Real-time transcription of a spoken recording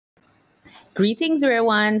Greetings, rare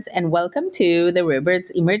ones, and welcome to the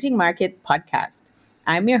Rarebirds Emerging Market podcast.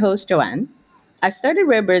 I'm your host, Joanne. I started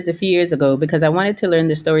Rarebirds a few years ago because I wanted to learn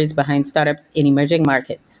the stories behind startups in emerging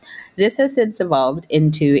markets. This has since evolved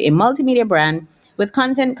into a multimedia brand with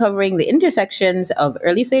content covering the intersections of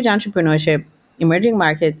early stage entrepreneurship, emerging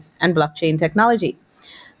markets, and blockchain technology.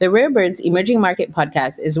 The Rarebirds Emerging Market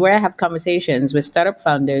podcast is where I have conversations with startup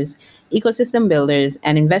founders, ecosystem builders,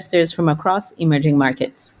 and investors from across emerging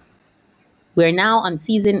markets. We're now on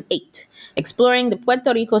season 8, exploring the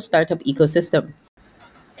Puerto Rico startup ecosystem.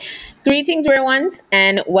 Greetings, rare ones,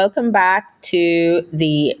 and welcome back to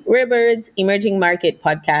the Rarebirds Emerging Market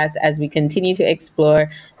podcast as we continue to explore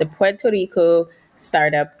the Puerto Rico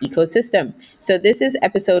startup ecosystem. So, this is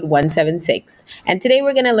episode 176, and today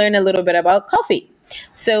we're going to learn a little bit about coffee.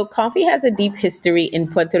 So, coffee has a deep history in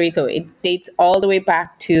Puerto Rico. It dates all the way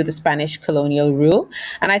back to the Spanish colonial rule.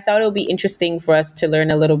 And I thought it would be interesting for us to learn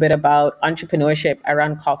a little bit about entrepreneurship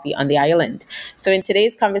around coffee on the island. So, in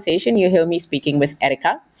today's conversation, you hear me speaking with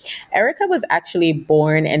Erica. Erica was actually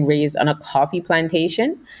born and raised on a coffee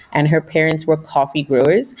plantation, and her parents were coffee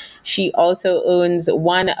growers. She also owns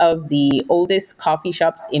one of the oldest coffee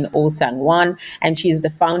shops in Old San Juan, and she's the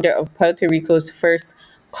founder of Puerto Rico's first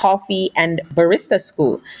coffee and barista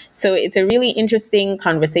school. So it's a really interesting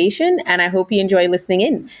conversation, and I hope you enjoy listening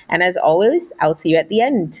in. And as always, I'll see you at the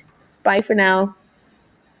end. Bye for now.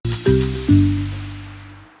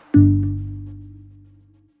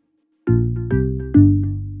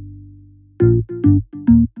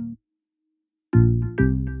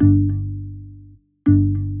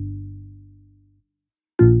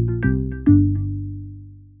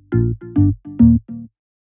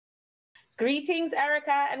 Greetings,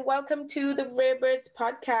 Erica, and welcome to the Rarebirds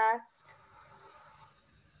podcast.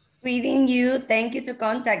 Greeting you. Thank you to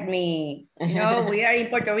contact me. We are in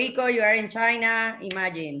Puerto Rico. You are in China.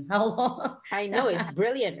 Imagine how long. I know, it's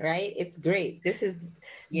brilliant, right? It's great. This is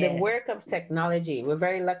the Yes. work of technology. We're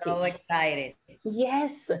very lucky. So excited.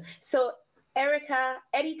 Yes. So, Erika,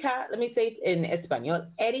 let me say it in Espanol.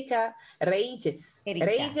 Erika Reyes.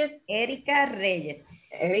 Erika Reyes.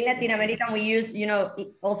 In Latin America, we use,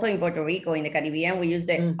 also in Puerto Rico, in the Caribbean, we use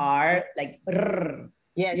the R, like R.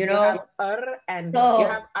 Yes, you have R and So, you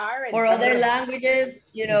have R. And for other languages,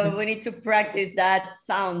 we need to practice that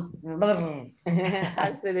sounds.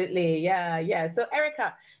 Absolutely. Yeah. So,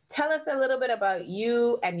 Erika, tell us a little bit about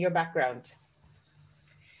you and your background.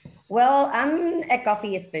 Well, I'm a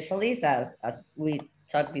coffee specialist, as we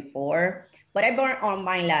talked before, but I born all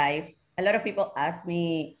my life. A lot of people ask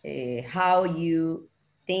me how you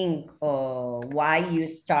think or why you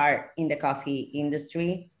start in the coffee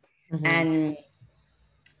industry. Mhm. And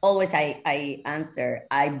always I answer,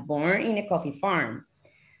 I born in a coffee farm.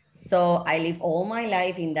 So I live all my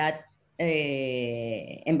life in that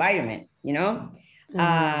environment,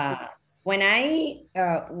 When I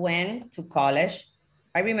went to college,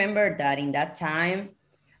 I remember that in that time,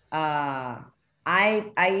 I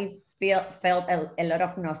felt a lot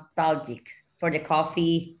of nostalgic for the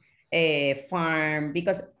coffee farm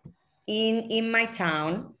because in my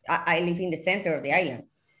town, I live in the center of the island.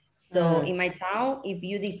 So in my town, if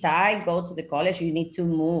you decide go to the college, you need to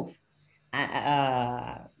move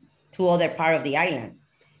to other part of the island.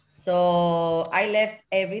 So I left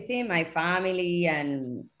everything, my family,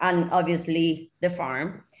 and obviously the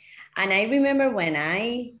farm. And I remember when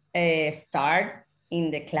I start in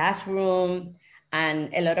the classroom,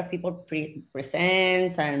 and a lot of people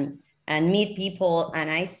present and meet people, and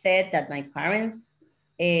I said that my parents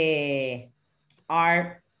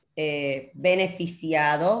are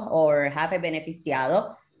beneficiado or have a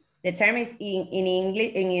beneficiado. The term is in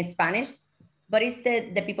English, in Spanish, but it's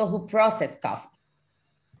the people who process coffee.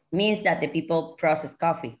 Means that the people process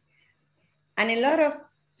coffee. And a lot of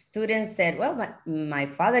students said, well, my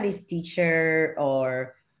father is teacher,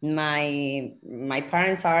 or my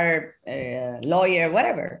parents are lawyer,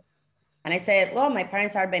 whatever. And I said, well, my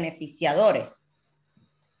parents are beneficiadores.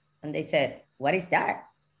 And they said, what is that?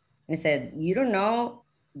 And I said, you don't know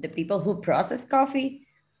the people who process coffee?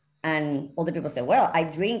 And all the people said, well, I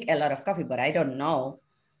drink a lot of coffee, but I don't know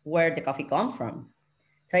where the coffee comes from.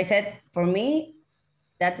 So I said, for me,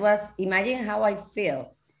 that was, imagine how I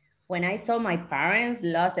feel when I saw my parents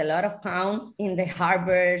lost a lot of pounds in the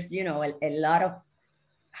harbors, a lot of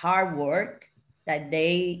hard work that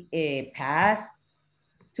they pass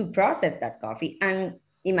to process that coffee. And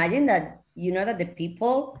imagine that, that the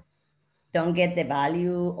people don't get the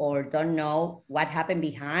value or don't know what happened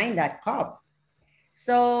behind that cup.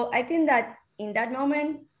 So I think that in that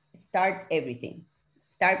moment, start everything,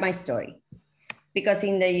 start my story. Because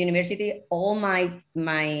in the university, all my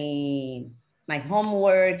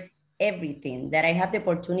homeworks, everything that I have the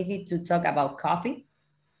opportunity to talk about coffee,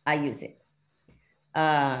 I use it.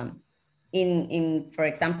 In for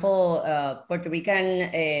example, Puerto Rican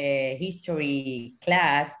history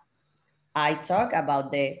class, I talk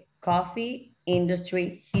about the coffee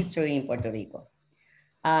industry history in Puerto Rico.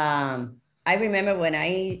 I remember when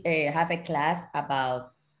I have a class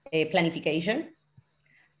about planification,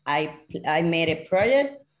 I made a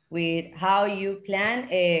project with how you plan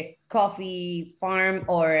a coffee farm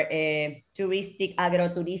or a touristic,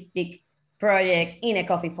 agrotouristic project in a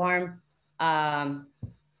coffee farm.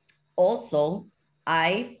 Also,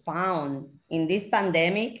 I found in this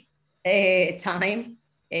pandemic time,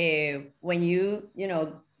 when you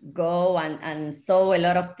know, go and saw a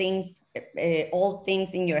lot of things, old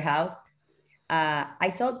things in your house, I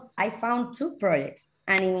found two projects,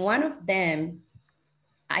 and in one of them,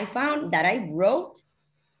 I found that I wrote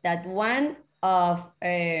that one of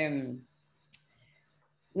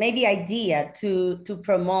maybe idea to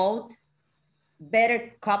promote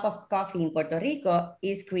better cup of coffee in Puerto Rico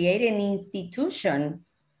is create an institution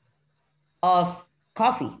of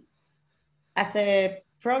coffee as a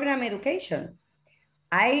program education.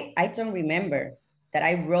 I don't remember that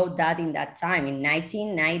I wrote that in that time in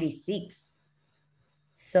 1996.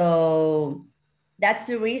 So that's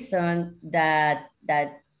the reason that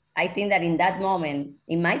I think that in that moment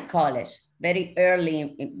in my college, very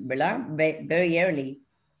early, very early,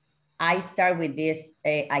 I start with this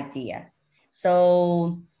idea.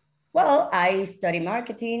 So, well, I study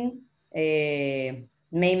marketing, made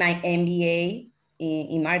my MBA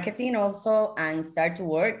in marketing also, and start to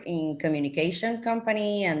work in communication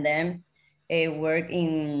company, and then work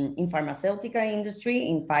in pharmaceutical industry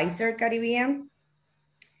in Pfizer Caribbean.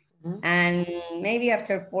 Mm-hmm. And maybe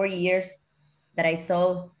after 4 years that I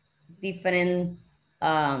saw different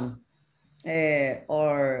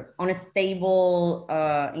or unstable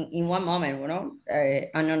in one moment, you know,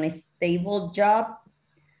 an unstable job,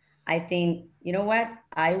 I think, you know what,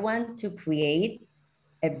 I want to create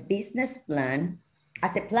a business plan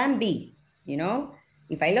as a plan B. You know,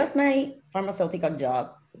 if I lost my pharmaceutical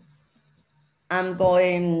job, I'm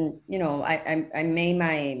going, you know, I made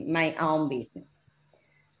my own business.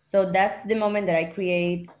 So that's the moment that I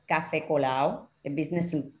create Café Colao, a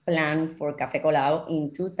business plan for Café Colao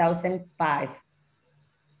in 2005.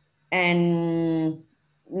 And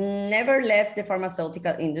never left the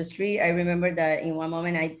pharmaceutical industry. I remember that in one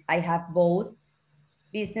moment I have both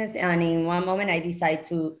business, and in one moment I decide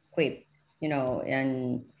to quit, you know,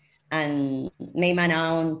 and make my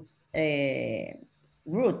own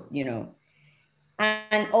route, you know,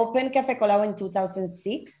 and open Café Colao in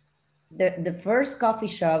 2006, the first coffee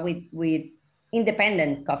shop with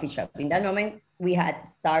independent coffee shop. In that moment, we had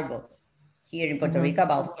Starbucks here in Puerto Rico,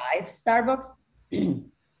 about 5 Starbucks.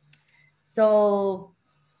 So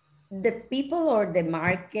the people or the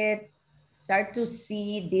market start to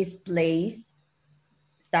see this place,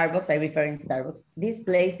 Starbucks, I refer in Starbucks, this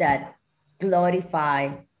place that glorify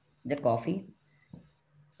the coffee,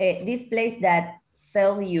 this place that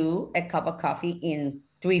sell you a cup of coffee in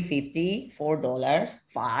 $3.50, $4,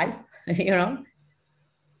 $5, you know,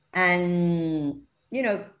 and you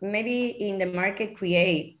know, maybe in the market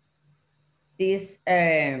create this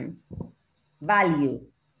value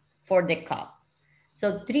for the cup.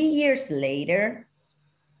 So 3 years later,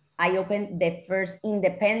 I opened the first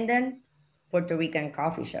independent Puerto Rican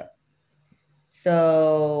coffee shop.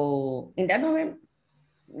 So in that moment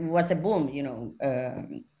was a boom, you know.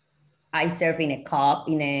 I serve in a cup,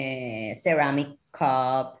 in a ceramic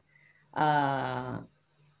cup, and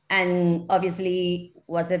obviously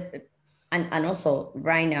was a, and also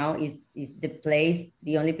right now is the place,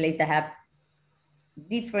 the only place that have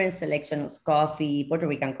different selections of coffee, Puerto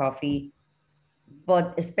Rican coffee,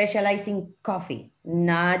 but specializing coffee.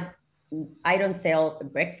 Not, I don't sell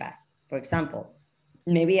breakfast, for example.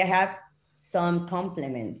 Maybe I have some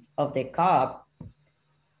complements of the cup,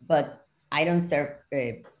 but I don't serve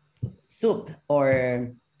soup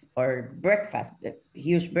or breakfast,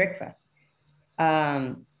 huge breakfast.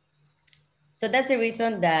 So that's the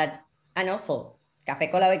reason that, and also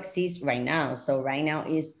Café Colao exists right now. So right now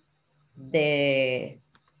is the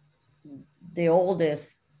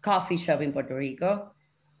oldest coffee shop in Puerto Rico,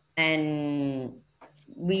 and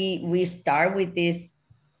we start with this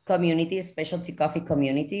community, specialty coffee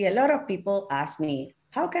community. A lot of people ask me,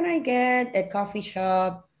 how can I get a coffee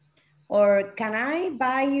shop, or can I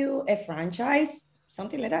buy you a franchise,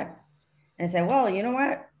 something like that? And I said, well, you know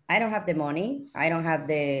what, I don't have the money, I don't have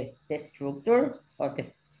the structure or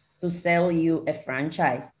to sell you a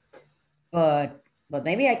franchise, but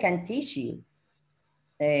maybe I can teach you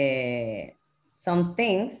some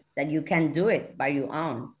things that you can do it by your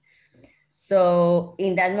own. So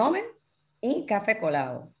in that moment, in Café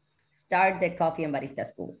Colado, start the coffee and barista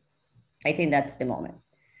school. I think that's the moment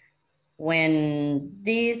when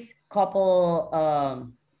this couple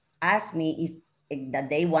asked me if that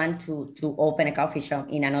they want to open a coffee shop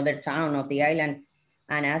in another town of the island,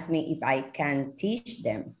 and asked me if I can teach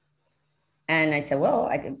them. And I said, well,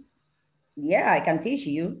 yeah, I can teach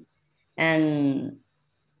you. And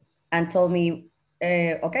told me,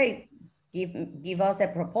 okay, give us a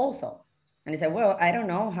proposal. And I said, well, I don't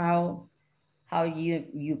know how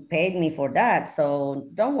you paid me for that, so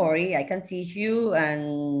don't worry, I can teach you,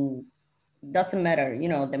 and doesn't matter,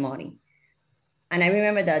 the money. And I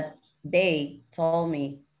remember that they told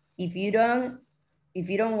me, if you don't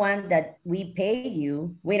want that we pay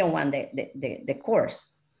you, we don't want the course,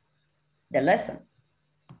 the lesson.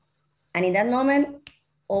 And in that moment,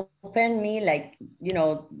 opened me like,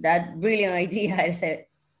 that brilliant idea. I said,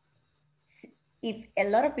 if a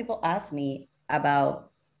lot of people ask me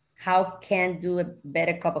about how can do a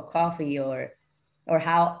better cup of coffee, or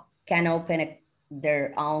how can open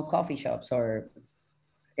their own coffee shops, or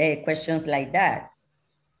questions like that,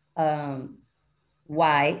 um,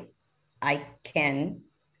 why I can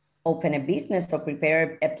open a business or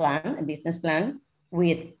prepare a business plan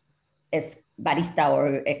with a barista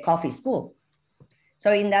or a coffee school.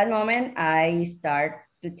 So in that moment, I start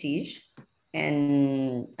to teach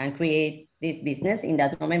and create this business. In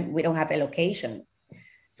that moment, we don't have a location.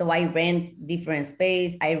 So I rent different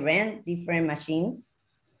space, I rent different machines.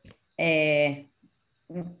 I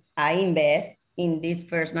invest in this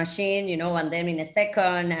first machine, and then in a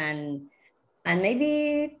second, and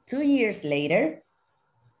maybe 2 years later,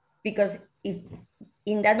 because if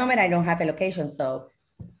in that moment I don't have a location, so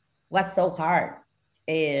it was so hard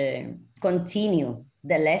continue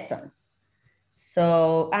the lessons.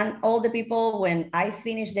 So, and all the people, when I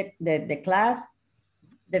finished the class,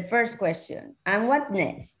 the first question, and what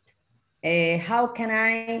next? How can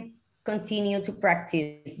I continue to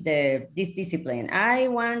practice this discipline? I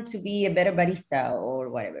want to be a better barista or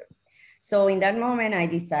whatever. So in that moment, I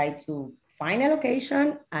decided to find a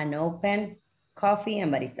location and open coffee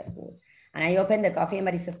and barista school. And I opened the coffee and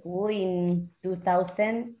barista school in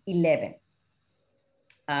 2011.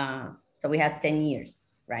 So we have 10 years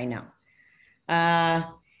right now.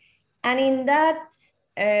 And in that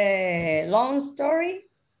long story,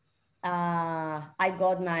 I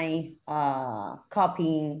got my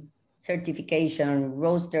copying certification,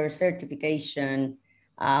 roaster certification,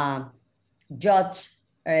 judge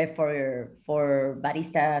for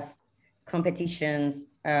baristas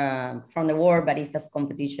competitions, from the world, baristas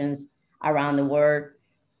competitions around the world.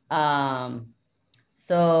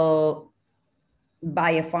 So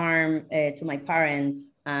buy a farm to my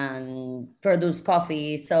parents and produce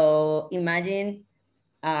coffee. So imagine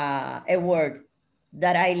a world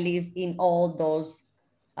that I live in all those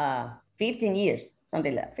 15 years,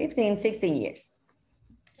 something like 15, 16 years.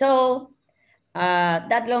 So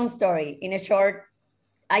that long story in a short,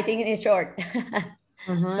 I think in a short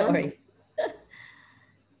story.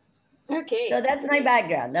 Okay. So that's my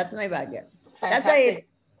background. That's my background. Fantastic.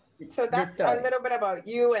 That's So that's a little bit about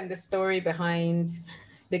you and the story behind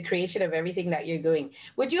the creation of everything that you're doing.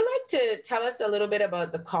 Would you like to tell us a little bit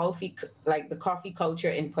about the coffee culture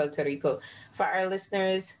in Puerto Rico for our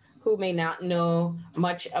listeners who may not know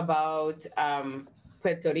much about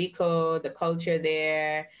Puerto Rico, the culture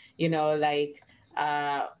there, like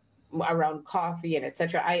around coffee and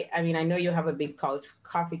etc. I mean, I know you have a big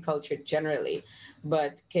coffee culture generally,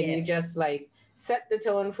 but can you just like set the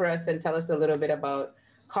tone for us and tell us a little bit about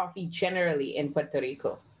coffee generally in Puerto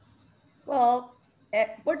Rico? Well,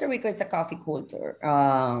 Puerto Rico is a coffee culture.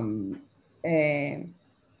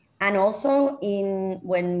 And also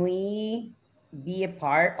when we be a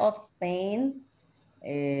part of Spain,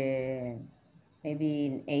 maybe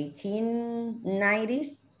in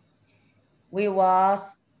 1890s, we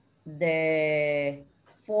was the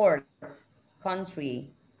fourth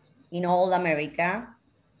country in all America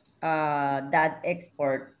that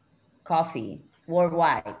export coffee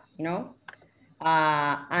worldwide,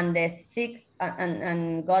 and the sixth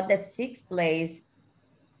and got the sixth place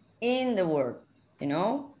in the world,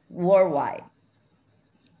 worldwide.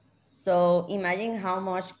 So imagine how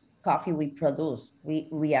much coffee we produce.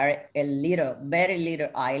 We are a very little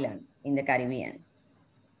island in the Caribbean,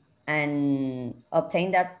 and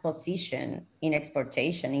obtain that position in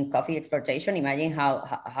exportation, in coffee exportation. Imagine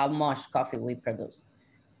how much coffee we produce.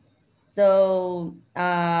 So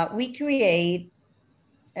we create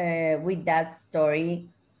with that story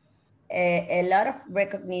a lot of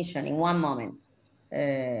recognition in one moment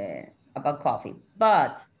about coffee.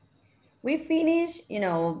 But we finish,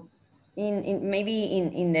 in maybe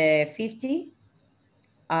in the 50,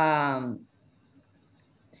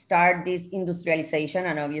 start this industrialization,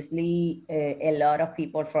 and obviously a lot of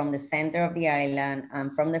people from the center of the island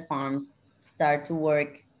and from the farms start to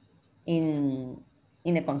work in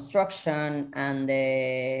the construction and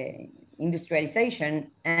the industrialization,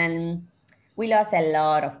 and we lost a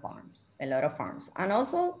lot of farms. And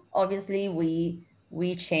also obviously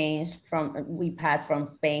we changed from, we passed from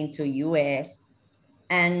Spain to US,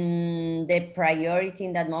 and the priority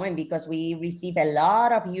in that moment, because we received a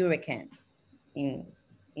lot of hurricanes in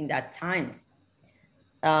that times.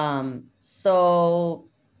 So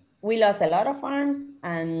we lost a lot of farms,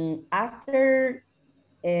 and after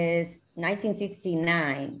is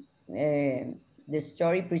 1969, the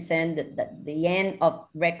story presented that the end of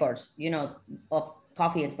records, of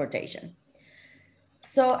coffee exportation.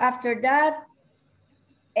 So after that,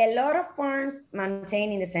 a lot of farms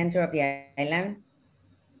maintained in the center of the island,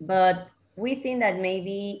 but we think that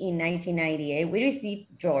maybe in 1998 we received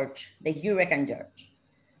George, the Hurricane George.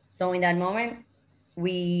 So in that moment,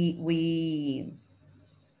 we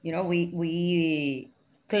we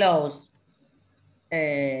closed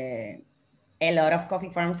a lot of coffee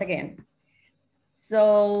farms again.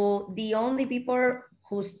 So the only people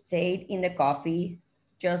who stayed in the coffee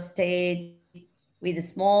just stayed with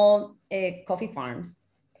small coffee farms.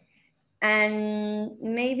 And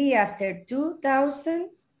maybe after 2000,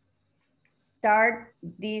 start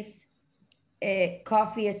this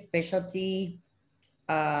coffee specialty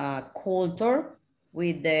culture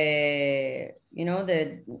with the,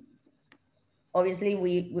 obviously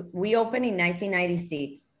we opened in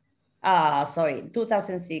 1996, sorry,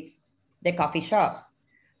 2006, the coffee shops.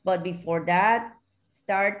 But before that,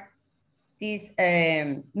 start this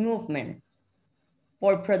movement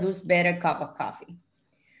for produce better cup of coffee.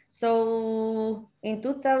 So in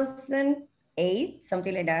 2008,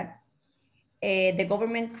 something like that, the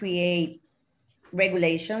government create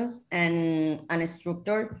regulations and a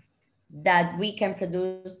structure that we can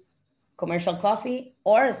produce commercial coffee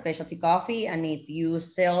or specialty coffee. And if you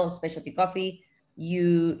sell specialty coffee,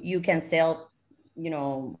 you can sell,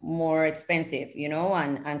 more expensive,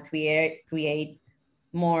 and create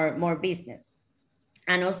more business.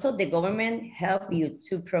 And also the government help you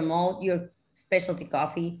to promote your specialty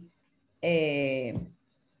coffee in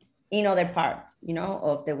other parts,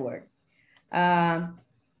 of the world.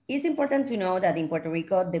 It's important to know that in Puerto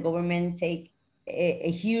Rico, the government take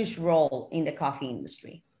a huge role in the coffee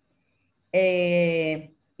industry.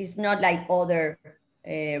 It's not like other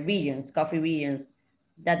regions, coffee regions,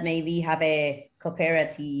 that maybe have a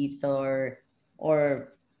cooperatives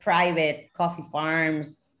or private coffee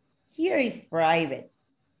farms. Here is private,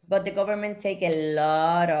 but the government take a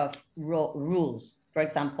lot of rules. For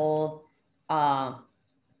example,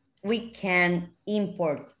 we can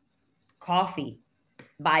import coffee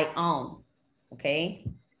by own, okay?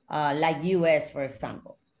 Like US, for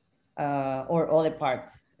example, or other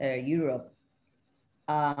parts, Europe.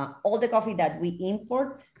 All the coffee that we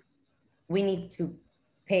import, we need to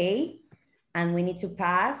pay and we need to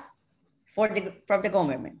pass from the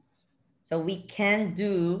government. So we can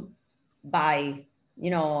do by,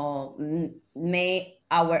 make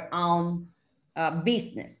our own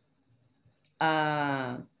business.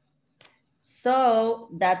 So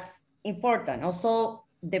that's important. Also,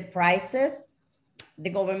 the prices, the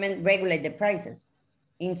government regulate the prices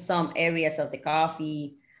in some areas of the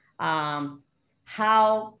coffee.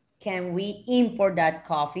 How can we import that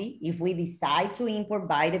coffee if we decide to import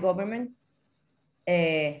by the government?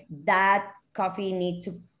 That coffee need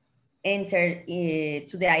to enter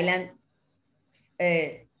to the island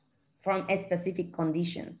from specific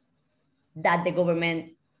conditions that the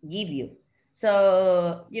government give you.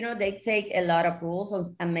 So, they take a lot of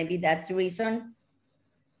rules, and maybe that's the reason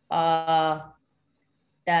that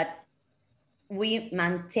we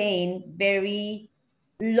maintain very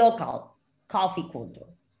local coffee culture,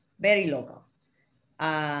 very local.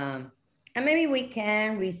 And maybe we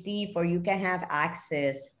can receive, or you can have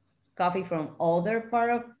access coffee from other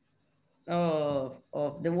part of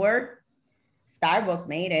the world. Starbucks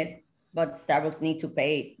made it, but Starbucks need to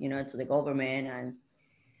pay, to the government.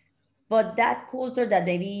 But that culture that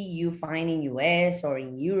maybe you find in US or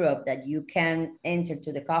in Europe, that you can enter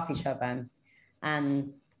to the coffee shop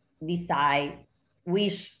and decide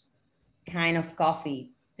which kind of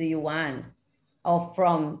coffee do you want, or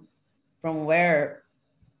from where,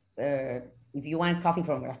 if you want coffee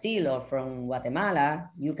from Brazil or from Guatemala,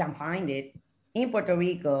 you can find it. In Puerto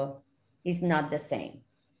Rico, it's not the same.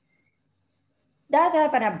 That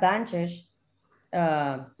have an advantage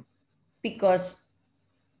because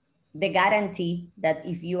the guarantee that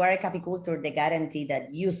if you are a caficultor, the guarantee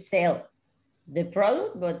that you sell the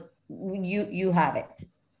product, but you have it,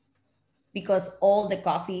 because all the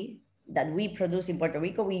coffee that we produce in Puerto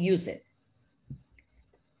Rico, we use it.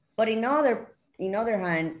 But in other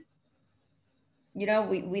hand, we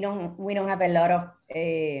don't have a lot of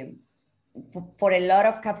for a lot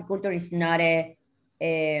of caficulture is not a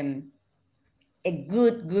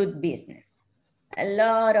good business. A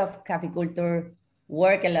lot of caficulture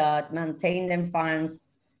work a lot, maintain their farms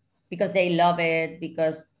because they love it,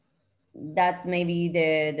 because that's maybe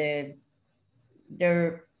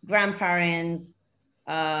their grandparents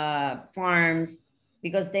farms,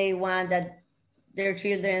 because they want that their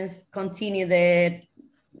children continue the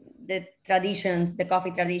traditions, the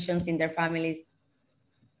coffee traditions in their families.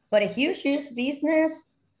 But a huge business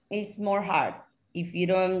is more hard if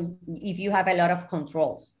you have a lot of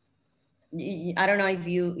controls. I don't know if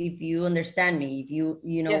you understand me, if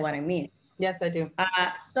you know what I Yes. mean. Yes, I do.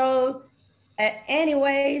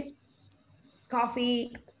 Anyways,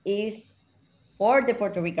 coffee is, for the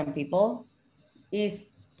Puerto Rican people, is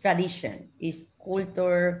tradition, is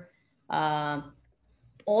culture.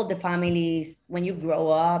 All the families, when you grow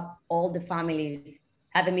up, all the families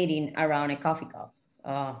have a meeting around a coffee cup.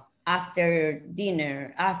 After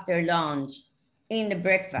dinner, after lunch, in the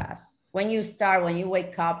breakfast, when you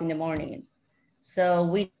wake up in the morning. So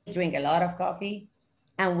we drink a lot of coffee,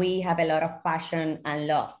 and we have a lot of passion and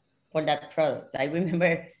love for that product. I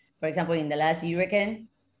remember, for example, in the last hurricane,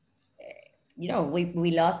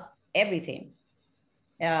 we lost everything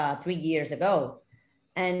 3 years ago.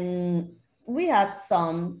 And we have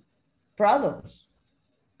some products.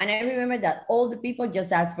 And I remember that all the people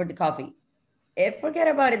just asked for the coffee. Forget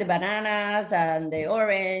about it, the bananas and the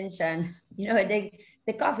orange and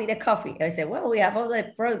the coffee, the coffee. I said, well, we have all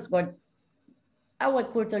the products, but our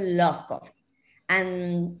culture love coffee.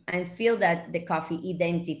 And feel that the coffee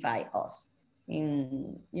identify us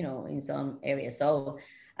in some areas. So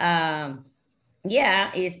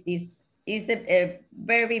yeah, is a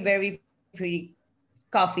very, very pretty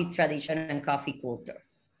coffee tradition and coffee culture.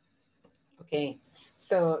 Okay.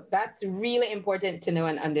 So that's really important to know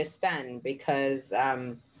and understand because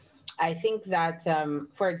I think that,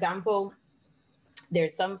 for example,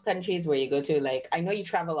 there's some countries where you go to, like, I know you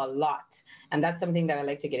travel a lot, and that's something that I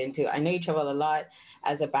like to get into. I know you travel a lot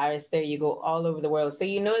as a barrister, you go all over the world. So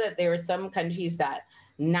you know that there are some countries that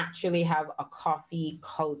naturally have a coffee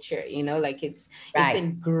culture, like it's Right.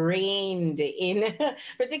 ingrained in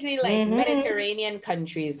particularly like Mm-hmm. Mediterranean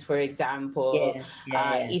countries, for example. Yes.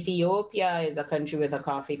 Yeah. Ethiopia is a country with a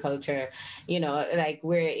coffee culture, like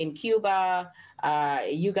we're in Cuba,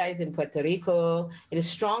 you guys in Puerto Rico. It is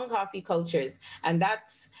strong coffee cultures, and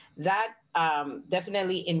that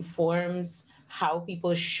definitely informs how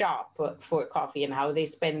people shop for coffee and how they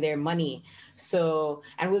spend their money. So,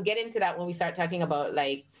 and we'll get into that when we start talking about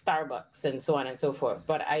like Starbucks and so on and so forth.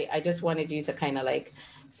 But I just wanted you to kind of like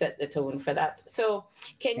set the tone for that. So,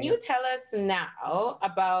 can Yeah. you tell us now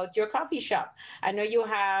about your coffee shop? I know you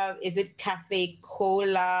have, is it Cafe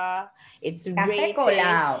Cola? It's Café rated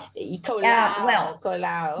Colao. Well,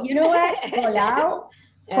 Colao. you know what? Colao,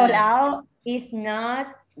 uh, Colao is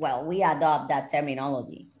not, well, we adopt that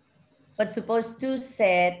terminology, but supposed to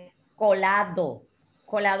say colado.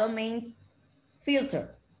 Colado means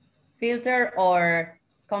filter, filter or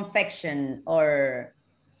confection or,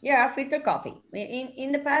 yeah, filter coffee.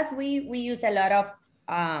 In the past, we use a lot of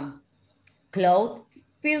um, cloth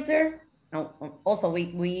filter. Also,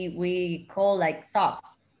 we call like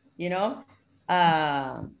socks, you know.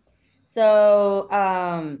 Um, so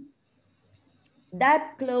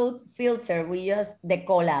that cloth filter, we use the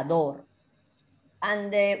colador.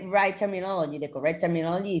 And the right terminology, the correct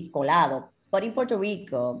terminology is colado. But in Puerto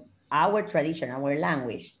Rico, our tradition, our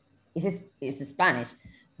language is Spanish.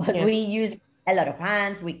 But we yes. use a lot of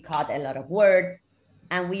hands, we cut a lot of words,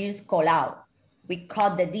 and we use colao. We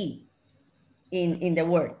cut the D in the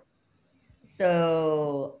word.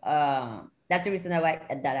 So that's the reason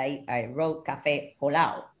that I wrote Café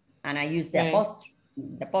Colao. And I use Right.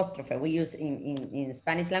 the apostrophe we use in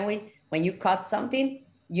Spanish language. When you cut something,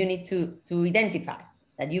 you need to identify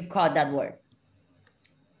that you cut that word.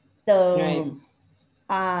 Right. So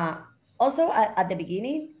also at the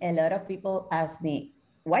beginning, a lot of people ask me,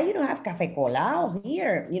 why you don't have Café Colao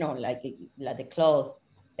here? Like the cloth,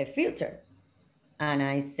 a filter. And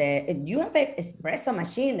I said, you have an espresso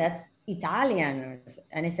machine, that's Italian.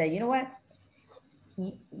 And I said, you know what?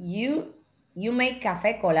 You you make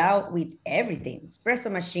cafe colao with everything: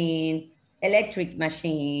 espresso machine, electric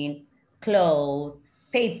machine, clothes,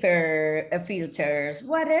 paper, filters,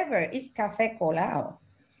 whatever. It's cafe colao.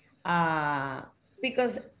 Uh,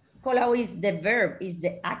 because colao is the verb, is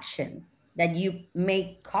the action that you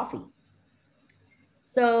make coffee.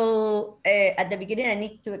 So at the beginning, I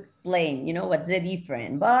need to explain, what's the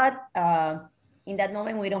difference. But in that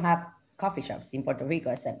moment, we don't have coffee shops in Puerto Rico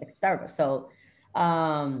except Starbucks. So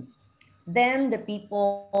then the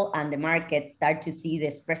people and the market start to see the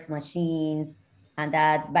espresso machines and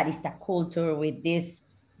that barista culture with this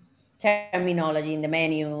terminology in the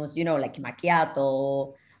menus, like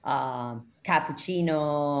macchiato,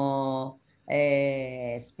 cappuccino,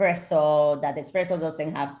 espresso, that espresso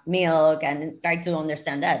doesn't have milk, and try to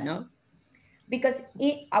understand that, no? Because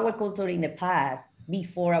our culture in the past,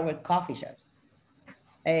 before our coffee shops,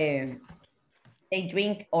 they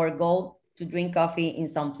drink or go to drink coffee in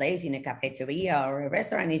some place, in a cafeteria or a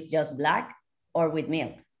restaurant, is just black or with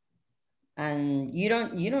milk. And you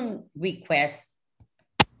don't request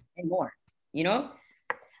anymore, you know?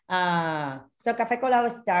 So Café Colado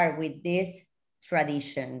start with this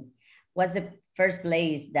tradition. Was the first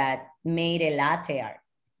place that made a latte art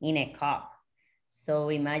in a cup. So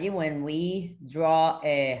imagine when we draw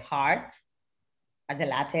a heart as a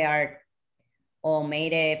latte art or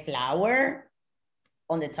made a flower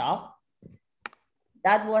on the top.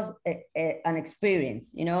 That was an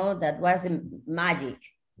experience, that was magic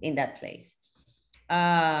in that place.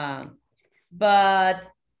 But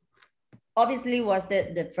obviously was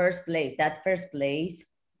the first place that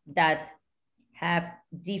have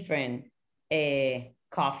different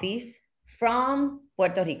coffees from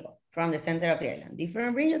Puerto Rico, from the center of the island,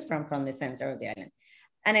 different regions from the center of the island.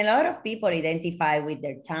 And a lot of people identify with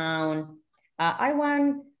their town. I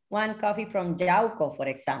want one coffee from Yauco, for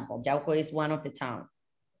example. Yauco is one of the town.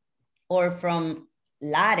 Or from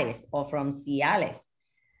Lares or from Ciales.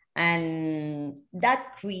 And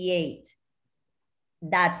that create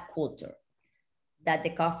that culture, that the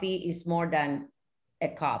coffee is more than a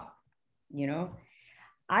cup,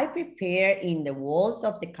 I prepare in the walls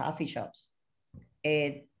of the coffee shops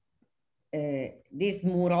these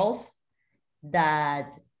murals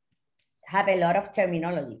that have a lot of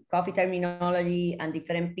terminology, coffee terminology, and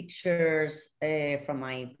different pictures from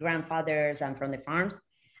my grandfathers and from the farms.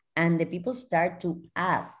 And the people start to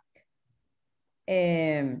ask,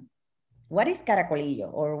 what is caracolillo,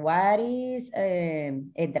 or what is a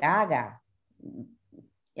draga?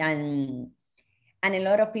 And a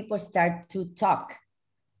lot of people start to talk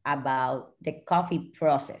about the coffee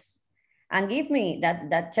process and give me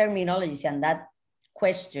that terminology and that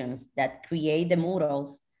questions that create the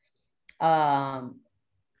murals.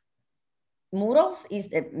 Murals is,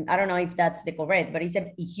 I don't know if that's the correct, but it's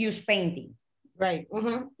a huge painting. Right.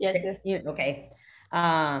 Mm-hmm. Yes. Okay.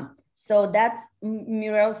 So that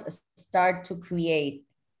murals start to create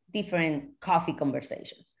different coffee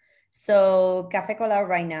conversations. So Café Colar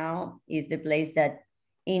right now is the place that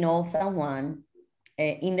in Old San Juan,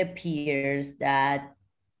 in the piers, that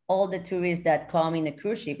all the tourists that come in the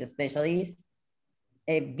cruise ship, especially,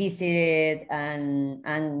 visited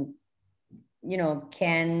and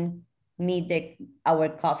can meet our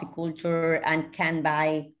coffee culture and can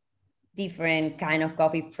buy different kind of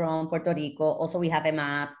coffee from Puerto Rico. Also, we have a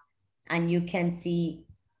map, and you can see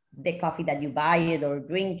the coffee that you buy it or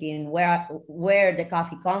drinking, where the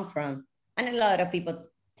coffee come from. And a lot of people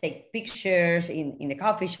take pictures in the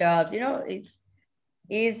coffee shops.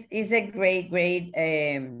 It's a great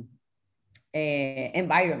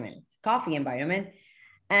environment, coffee environment.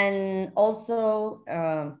 And also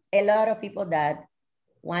a lot of people that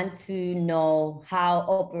want to know how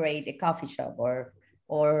operate a coffee shop,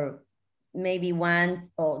 or maybe want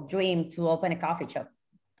or dream to open a coffee shop.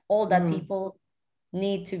 All that people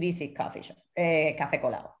need to visit coffee shop, Café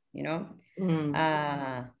Colado,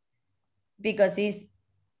 because it's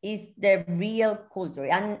the real culture.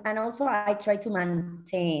 And also I try to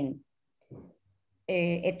maintain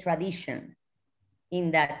a tradition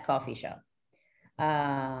in that coffee shop.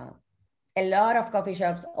 A lot of coffee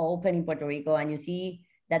shops open in Puerto Rico, and you see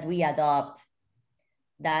that we adopt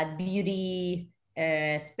that beauty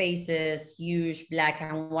spaces, huge black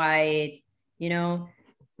and white,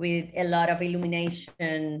 with a lot of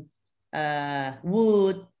illumination,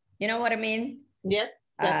 wood, you know what I mean? Yes,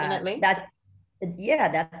 definitely. That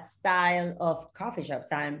style of coffee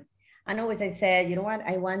shops. And always I said, you know what,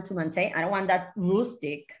 I want to maintain, I don't want that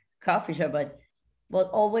rustic coffee shop, but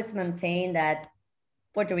always maintain that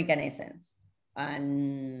Puerto Rican essence,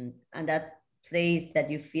 and that place that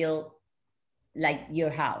you feel like your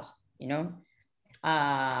house, we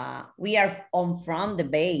are from the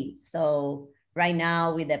Bay. So right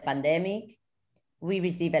now with the pandemic, we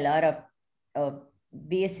receive a lot of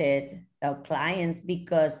visit of clients,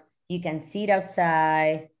 because you can sit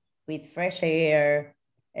outside with fresh air,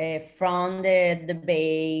 from the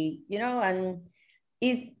bay, you know, and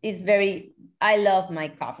is very. I love my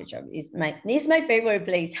coffee shop. It's my favorite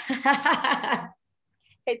place.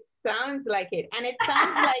 It sounds like it. And it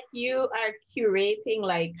sounds like you are curating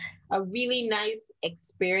like a really nice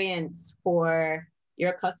experience for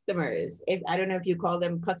your customers. If I don't know if you call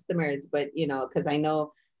them customers, but you know, because I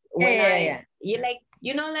know when Yeah. you like,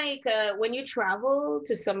 you know, like when you travel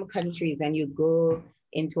to some countries and you go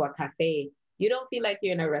into a cafe, you don't feel like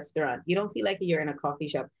you're in a restaurant. You don't feel like you're in a coffee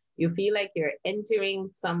shop. You feel like you're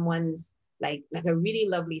entering someone's like a really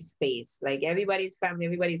lovely space. Like everybody's family,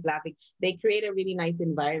 everybody's laughing. They create a really nice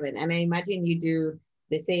environment, and I imagine you do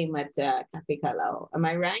the same at Cafe Kalau. Am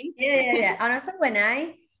I right? Yeah. And also when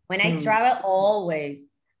I Mm. travel, always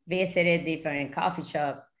visited different coffee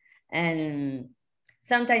shops, and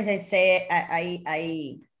sometimes I say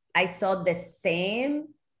I saw the same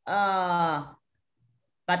uh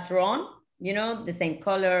patron, you know, the same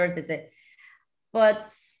colors, but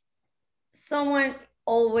someone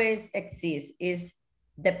always exists is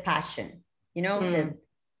the passion, you know, Mm. the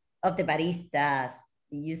of the baristas.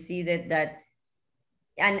 You see that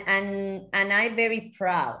and I'm very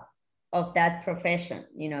proud of that profession,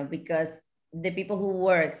 you know, because the people who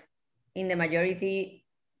works in the majority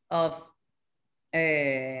of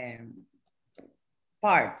uh,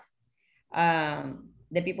 parts,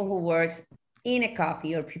 the people who works in a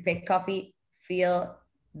coffee or prepare coffee feel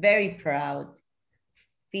very proud,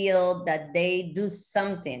 feel that they do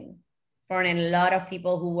something for a lot of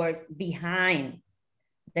people who works behind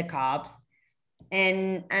the cups,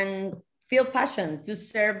 and feel passion to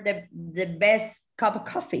serve the best cup of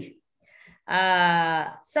coffee.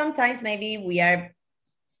 Sometimes maybe we are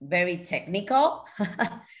very technical,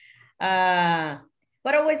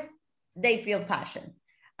 but always they feel passion.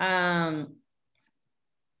 Um,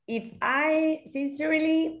 if I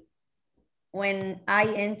sincerely, when I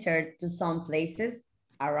entered to some places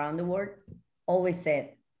around the world, always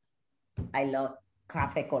said, I love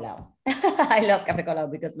Cafe Colau. I love Cafe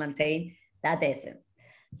Colau because maintain that essence.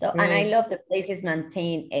 So, and I Right. love the places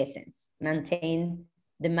maintain essence, maintain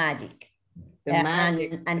the magic, The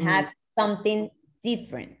magic. and have something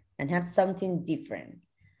different, and have something different.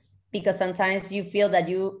 Because sometimes you feel that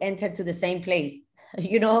you enter to the same place,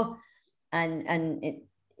 you know, and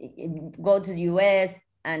go to the US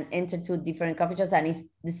and enter to different coffee shops, and it's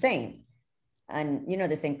the same, and you know,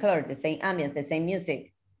 the same color, the same ambience, the same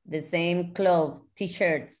music, the same clothes,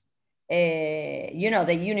 t-shirts, you know,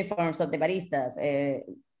 the uniforms of the baristas,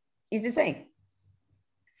 is the same.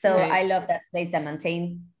 So Right. I love that place that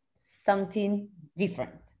maintain something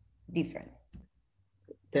different, different.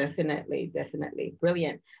 Definitely, definitely.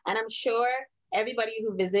 Brilliant. And I'm sure everybody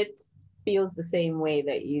who visits feels the same way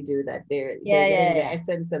that you do, that they're Yeah, getting yeah, the yeah.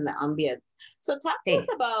 essence and the ambience. So talk to us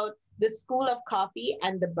See, about the School of Coffee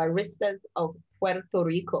and the Baristas of Puerto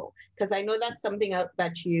Rico, because I know that's something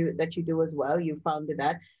that you do as well. You founded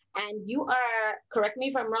that. And you are, correct me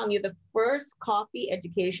if I'm wrong, you're the first coffee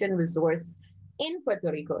education resource in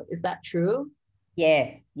Puerto Rico. Is that true?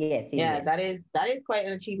 yes. Yeah, that is quite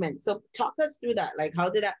an achievement. So talk us through that. Like, how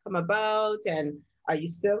did that come about? And are you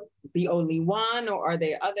still the only one, or are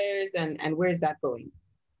there others? And where's that going?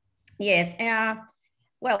 Yes.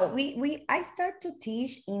 Well, I start to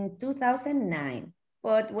teach in 2009,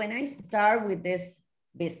 but when I start with this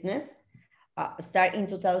business, start in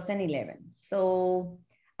 2011. So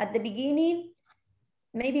at the beginning,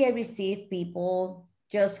 maybe I received people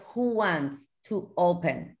just who wants to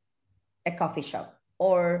open a coffee shop,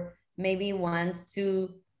 or maybe wants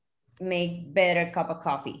to make better cup of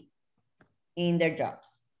coffee in their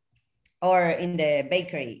jobs or in the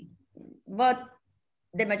bakery. But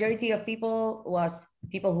the majority of people was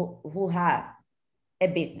people who have a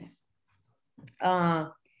business. Uh,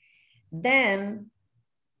 then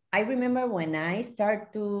I remember when I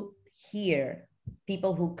start to hear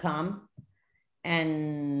people who come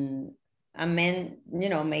and men, you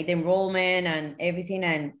know, made enrollment and everything,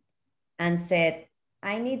 and said,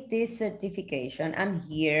 I need this certification. I'm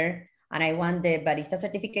here and I want the barista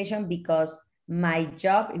certification because my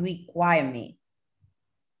job require me.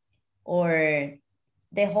 Or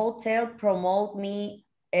the hotel promote me,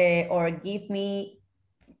 or give me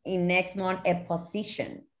in next month a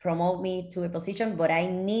position, promote me to a position, but I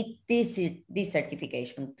need this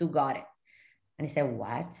certification to got it. And I said,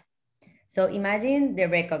 what? So imagine the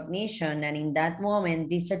recognition, and in that moment,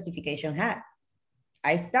 this certification had.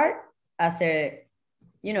 I start as a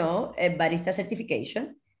barista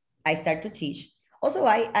certification. I start to teach. Also,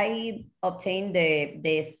 I obtained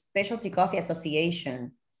the Specialty Coffee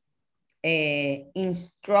Association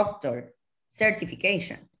instructor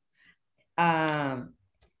certification. Um,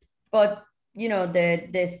 but you know,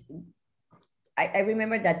 I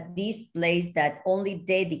remember that this place that only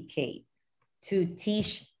dedicate to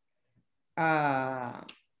teach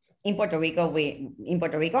in Puerto Rico,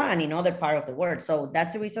 and in other part of the world. So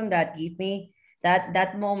that's the reason that give me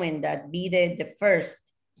that moment, that be the first,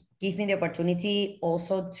 give me the opportunity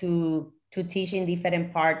also to teach in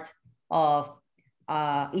different part of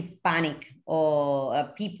Hispanic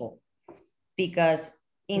or people, because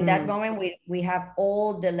in that moment we have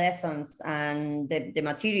all the lessons and the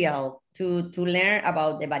material to learn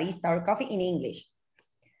about the barista or coffee in English.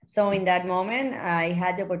 So in that moment, I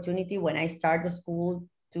had the opportunity when I started school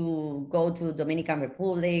to go to Dominican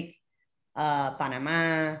Republic,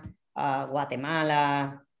 Panama,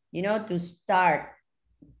 Guatemala, you know, to start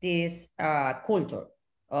this culture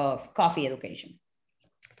of coffee education.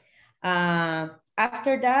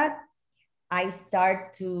 After that, I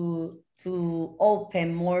start to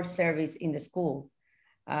open more service in the school.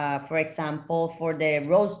 For example, for the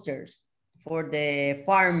roasters, for the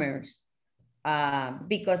farmers,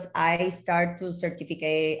 because I start to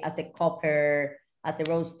certificate as a copper, as a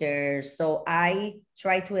roaster. So I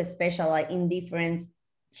try to specialize in different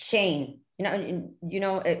chain,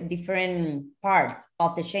 a different part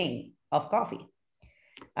of the chain of coffee.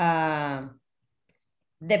 The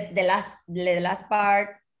last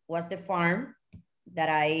part was the farm that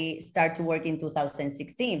I start to work in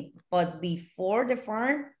 2016. But before the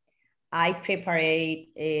farm, I prepared,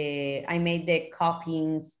 I made the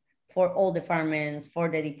copyings for all the farmers, for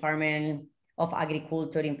the Department of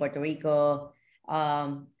Agriculture in Puerto Rico.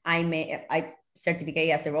 I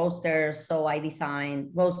certificate as a roaster, so I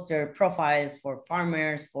designed roaster profiles for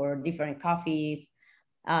farmers, for different coffees.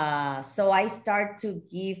 So I start to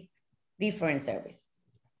give different service.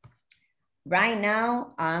 Right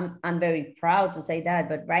now, I'm very proud to say that,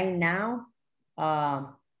 but right now,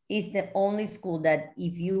 it's the only school that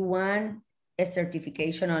if you want a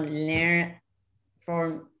certification on learn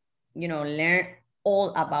all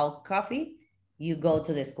about coffee, you go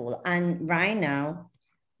to the school. And right now,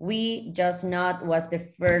 we just not was the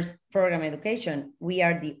first program education. We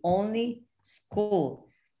are the only school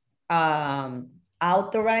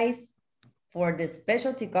authorized for the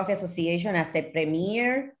Specialty Coffee Association as a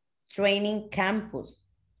premier training campus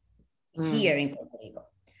here in Puerto Rico.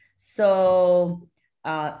 So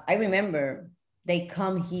I remember they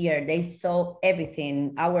come here, they saw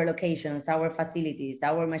everything, our locations, our facilities,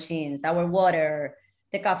 our machines, our water,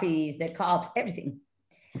 the coffees, the cups, everything.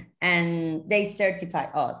 And they certify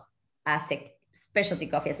us as a Specialty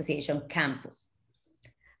Coffee Association campus.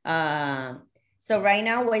 So right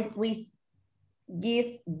now we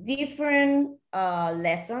give different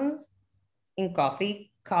lessons in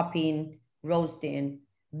coffee, cupping, roasting,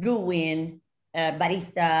 brewing,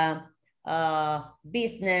 barista,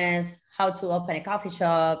 business, how to open a coffee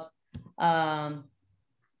shop,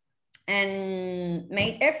 and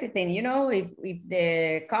make everything. You know, if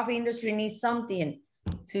the coffee industry needs something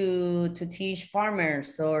to teach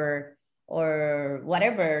farmers or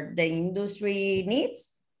whatever the industry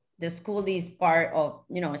needs, the school is part of,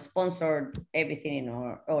 sponsored everything,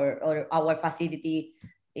 or our facility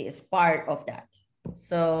is part of that.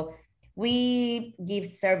 So we give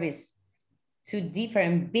service to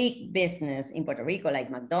different big business in Puerto Rico,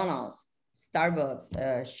 like McDonald's, Starbucks,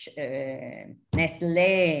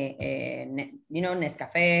 Nestle,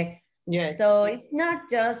 Nescafe. Yes. So it's not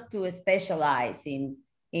just to specialize in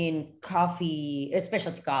coffee,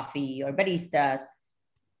 specialty coffee or baristas.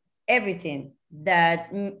 Everything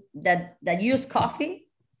that use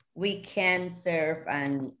coffee, we can serve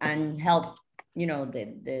and help,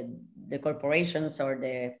 the corporations or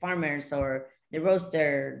the farmers or the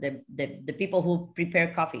roaster, the people who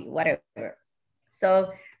prepare coffee, whatever.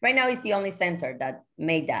 So right now it's the only center that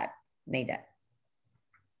made that.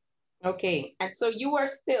 Okay, and so you are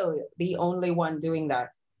still the only one doing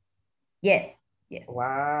that? Yes.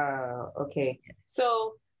 Wow. Okay.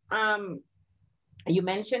 So you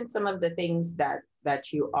mentioned some of the things that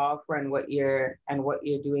you offer and what you're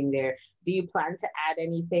doing there. Do you plan to add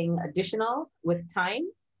anything additional with time,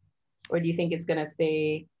 or do you think it's gonna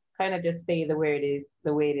stay the way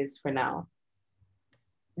it is for now?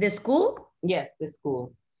 The school? Yes, the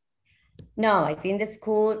school. No, I think the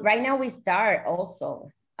school right now we start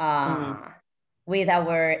also with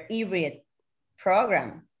our hybrid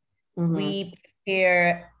program. We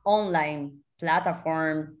prepare online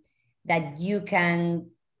platform that you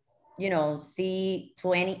can, see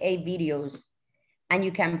 28 videos and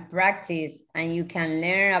you can practice and you can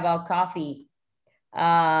learn about coffee.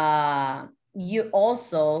 You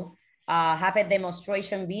also have a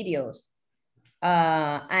demonstration videos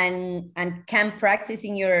and can practice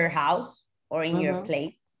in your house or in your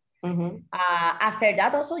place. After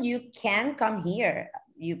that, also, you can come here.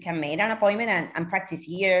 You can make an appointment and practice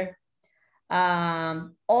here.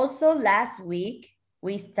 Also, last week,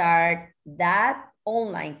 we start that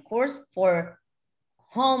online course for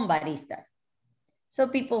home baristas. So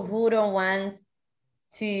people who don't want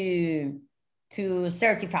to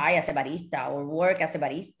certify as a barista or work as a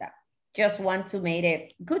barista, just want to make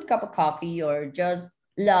a good cup of coffee or just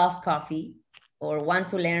love coffee or want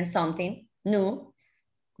to learn something new,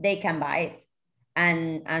 they can buy it.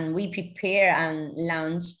 And we prepare and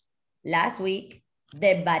launch last week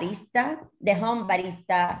the home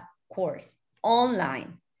barista course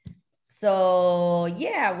online. So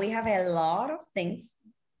yeah, we have a lot of things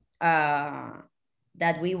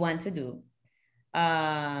that we want to do.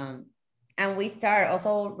 And we start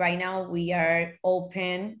also right now, we are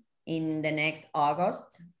open in the next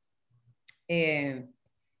August in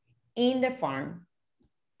the farm,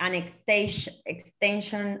 an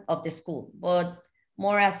extension of the school, but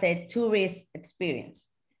more as a tourist experience.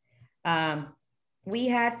 We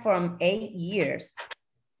had from 8 years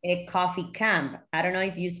a coffee camp. I don't know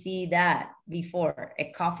if you see that before,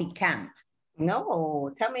 a coffee camp.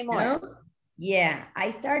 No, tell me more. No? Yeah,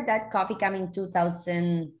 I started that coffee camp in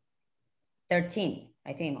 2013,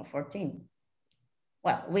 I think, or 14.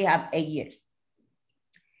 Well, we have 8 years.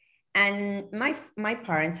 And my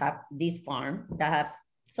parents have this farm that have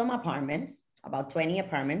some apartments, about 20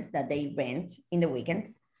 apartments that they rent in the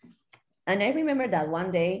weekends. And I remember that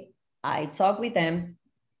one day I talked with them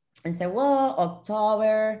and said, well,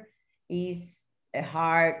 October is a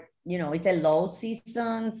hard, it's a low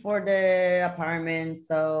season for the apartments.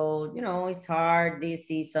 So, it's hard this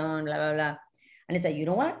season, blah, blah, blah. And I said, you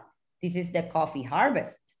know what? This is the coffee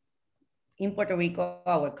harvest. In Puerto Rico,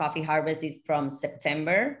 our coffee harvest is from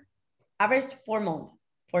September, average 4 months,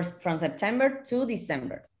 from September to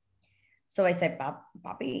December. So I said,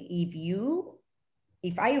 Papi,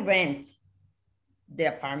 if I rent the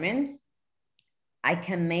apartments, I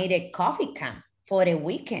can make a coffee camp for a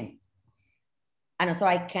weekend. And so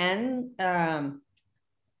I can, get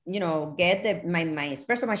my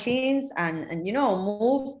espresso machines and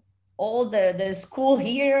move all the school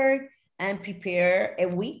here and prepare a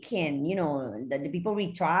weekend, that the people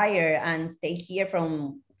retire and stay here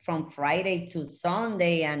from Friday to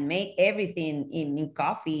Sunday and make everything in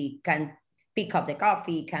coffee, can pick up the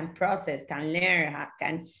coffee, can process, can learn,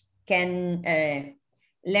 can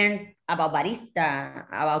learn about barista,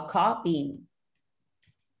 about coffee.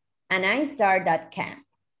 And I started that camp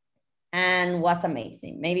and was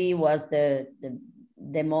amazing. Maybe it was the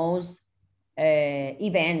most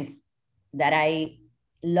events that I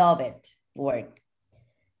love it work.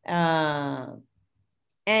 And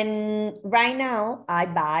right now I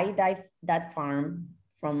buy that farm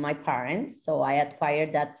from my parents. So I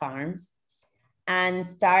acquired that farms and I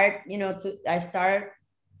start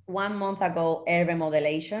 1 month ago a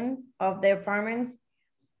remodelation of the apartments,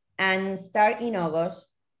 and start in August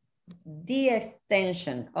the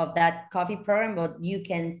extension of that coffee program, but you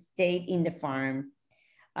can stay in the farm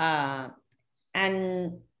and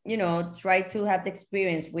try to have the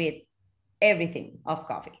experience with everything of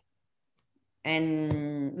coffee.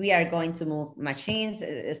 And we are going to move machines,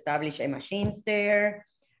 establish a machines there,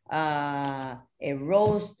 a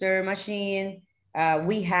roaster machine.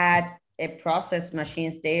 We had a process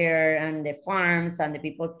machines there, and the farms, and the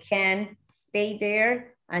people can stay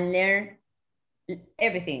there and learn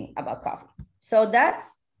everything about coffee. So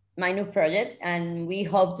that's my new project, and we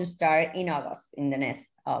hope to start in the next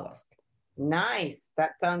August. Nice.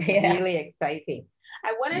 That sounds really exciting.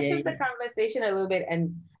 I want to shift the conversation a little bit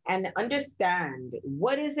and understand,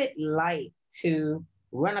 what is it like to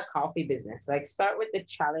run a coffee business? Like, start with the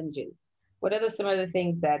challenges. What are some of the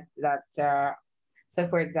things that so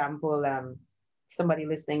for example, somebody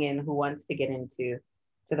listening in who wants to get into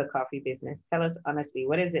the coffee business, tell us honestly,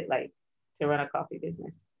 what is it like to run a coffee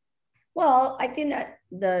business? Well, I think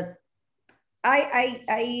that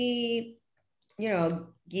I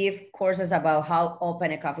give courses about how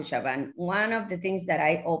open a coffee shop. And one of the things that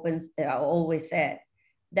I always said,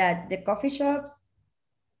 that the coffee shops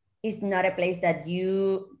is not a place that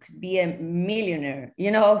you could be a millionaire.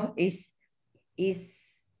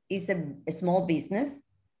 Is a small business.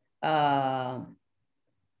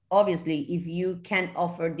 Obviously, if you can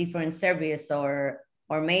offer different service or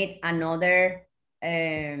make another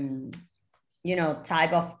type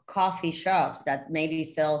of coffee shops that maybe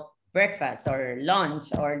sell breakfast or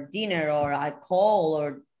lunch or dinner or alcohol,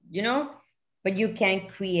 or but you can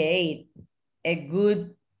create a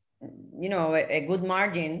good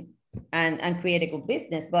margin and create a good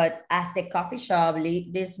business. But as a coffee shop,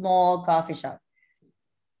 this small coffee shop,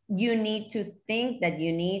 you need to think that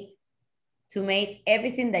you need to make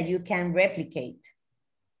everything that you can replicate,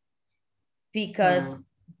 because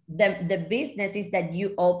the business is that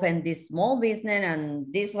you open this small business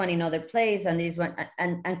and this one in other place and this one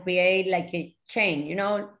and create like a chain, you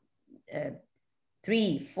know,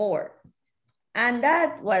 3, 4. And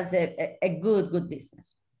that was a good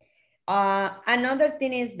business. Another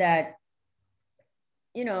thing is that,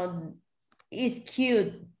 you know, it's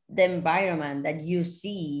cute, the environment that you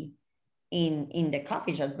see in the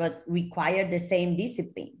coffee shops, but require the same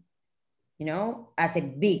discipline, you know, as a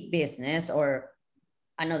big business or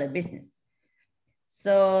another business.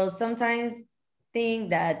 So sometimes think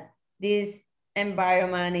that this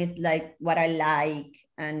environment is like what I like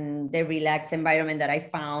and the relaxed environment that I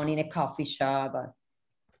found in a coffee shop.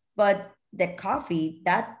 But the coffee,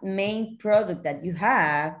 that main product that you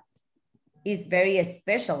have, is very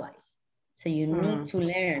specialized. So you need to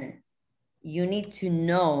learn. You need to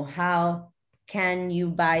know how can you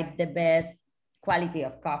buy the best quality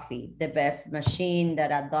of coffee, the best machine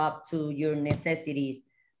that adapt to your necessities,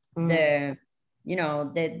 the, you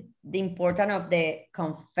know, the importance of the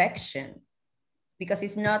confection, because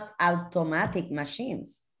it's not automatic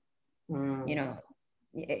machines. You know,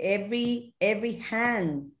 every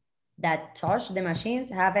hand that touch the machines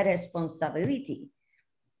have a responsibility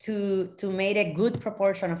to make a good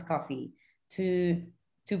proportion of coffee, to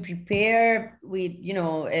prepare with, you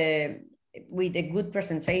know, with a good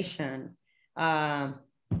presentation,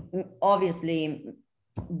 obviously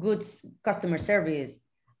good customer service,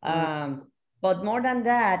 but more than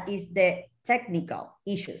that is the technical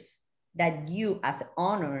issues that you as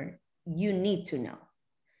owner, you need to know.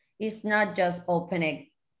 It's not just open a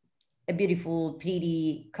beautiful,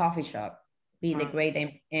 pretty coffee shop with a great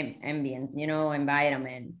ambience, you know,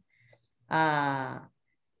 environment.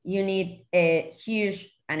 You need a huge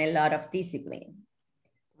and a lot of discipline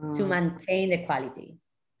to maintain the quality,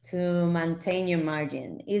 to maintain your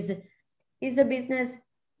margin. Is a business,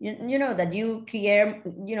 you know, that you create,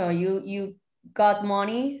 you know, you got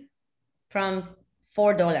money from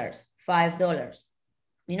 $4, $5.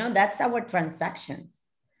 You know, that's our transactions.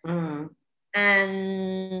 And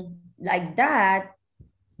like that,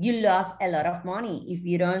 you lost a lot of money if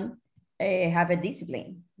you don't have a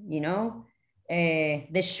discipline, you know.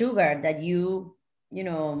 The sugar that you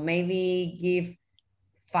know, maybe give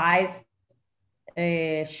 5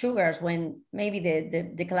 sugars when maybe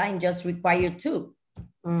the client just require 2.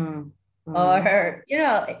 Or, you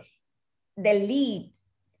know, the leads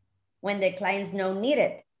when the clients don't need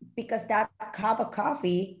it, because that cup of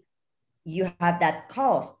coffee, you have that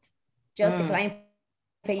cost. Just the client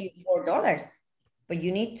pay you $4, but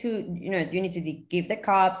you need to, you know, you need to give the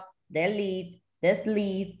cups, the lead, the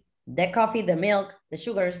sleeve, the coffee, the milk, the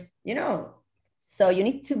sugars, you know. So you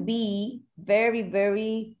need to be very,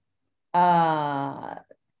 very,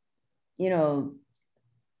 you know,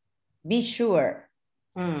 be sure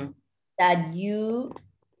that you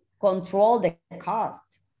control the cost.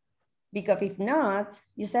 Because if not,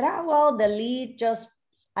 you said, well, the lead just,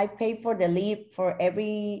 I pay for the lead, for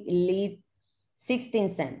every lead 16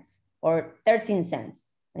 cents or 13 cents.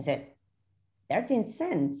 I said, 13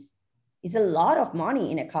 cents is a lot of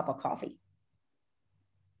money in a cup of coffee.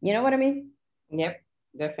 You know what I mean? Yep,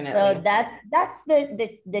 definitely. So that's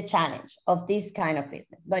the challenge of this kind of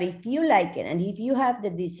business. But if you like it and if you have the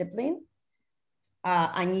discipline,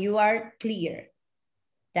 and you are clear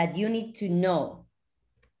that you need to know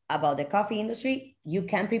about the coffee industry, you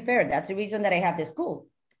can prepare. That's the reason that I have the school.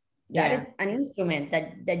 That is an instrument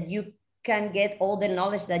that you can get all the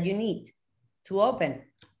knowledge that you need to open.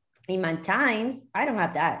 In my times, I don't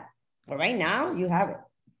have that. But right now, you have it.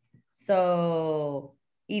 So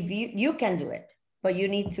if you can do it, but you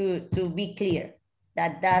need to be clear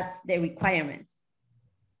that that's the requirements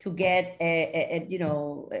to get a you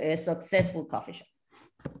know, a successful coffee shop.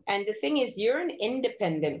 And the thing is, you're an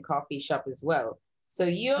independent coffee shop as well. So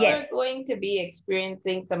you're going to be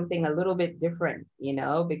experiencing something a little bit different, you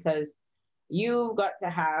know, because you've got to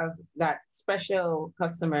have that special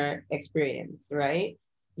customer experience, right?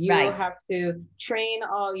 You have to train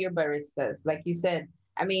all your baristas. Like you said,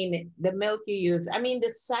 I mean, the milk you use, I mean,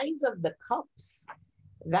 the size of the cups,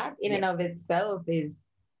 that in and of itself is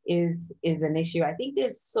an issue. I think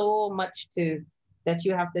there's so much that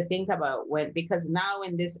you have to think about because now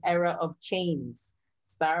in this era of chains,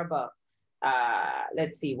 Starbucks,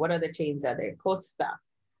 let's see, what other chains are there? Costa.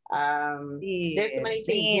 There's so many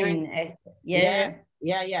chains here.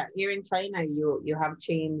 Here in China, you have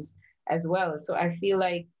chains as well. So I feel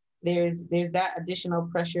like there's that additional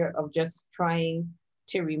pressure of just trying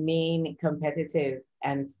to remain competitive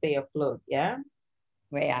and stay afloat. Yeah.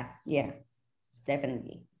 Yeah,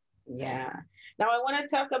 definitely. Yeah. Now I want to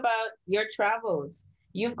talk about your travels.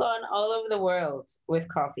 You've gone all over the world with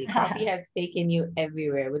coffee. Coffee has taken you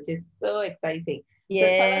everywhere, which is so exciting. So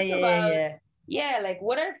tell Yeah, us yeah, about, yeah. yeah, like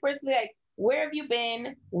what are firstly like where have you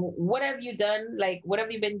been? What have you done? Like what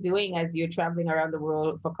have you been doing as you're traveling around the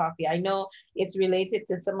world for coffee? I know it's related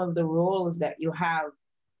to some of the roles that you have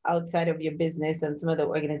outside of your business and some of the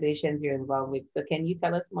organizations you're involved with. So can you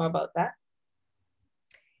tell us more about that?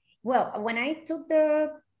 Well, when I took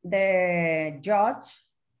the judge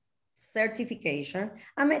certification,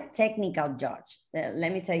 I'm a technical judge.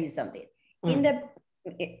 Let me tell you something. In Mm. the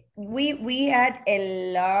we had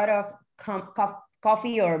a lot of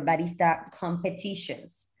coffee or barista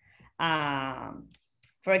competitions. Um,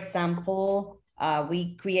 for example,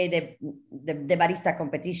 we created the barista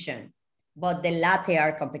competition, but the latte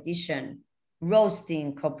art competition,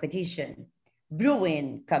 roasting competition,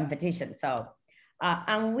 brewing competition. So,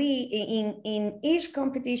 and we in each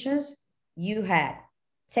competitions you had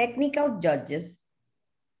technical judges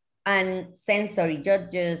and sensory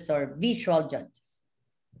judges or visual judges.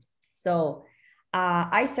 So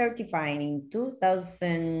I certified in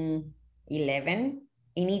 2011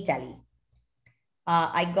 in Italy.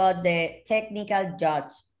 I got the technical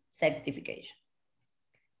judge certification.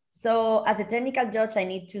 So as a technical judge, I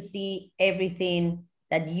need to see everything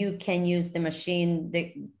that you can use the machine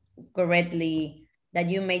correctly, that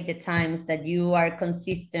you make the times, that you are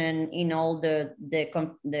consistent in all the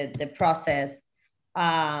process,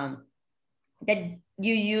 that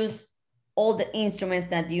you use all the instruments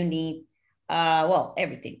that you need. Well,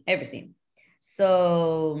 everything.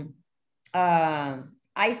 So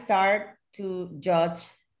I start to judge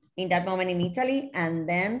in that moment in Italy, and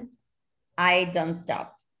then I don't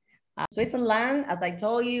stop. Switzerland, as I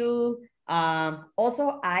told you.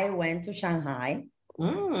 Also, I went to Shanghai.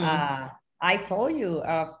 Mm. Uh, I told you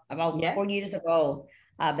about Yeah. 4 years ago,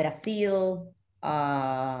 Brazil,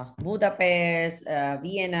 Budapest,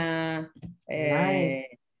 Vienna, Nice.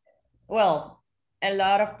 well, a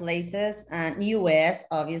lot of places, and US,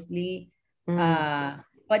 obviously, Mm. uh,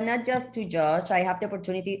 but not just to judge. I have the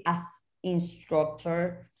opportunity as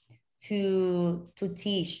instructor to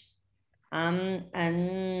teach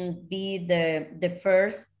and be the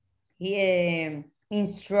first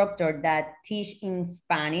instructor that teach in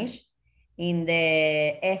Spanish in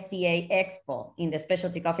the SCA Expo, in the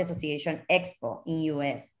Specialty Coffee Association Expo in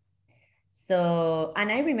US. So, and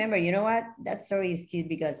I remember, you know what? That story is cute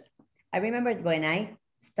because I remember when I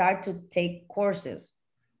start to take courses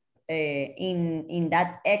in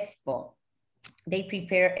that expo. They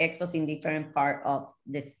prepare expos in different part of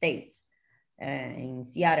the states, in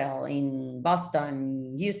Seattle, in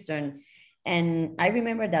Boston, Houston, and I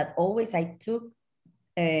remember that always I took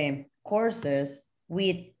courses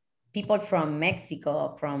with people from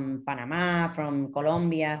Mexico, from Panama, from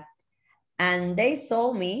Colombia, and they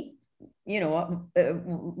saw me. You know,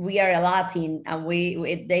 we are a Latin, and we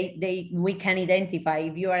can identify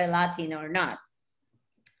if you are a Latin or not.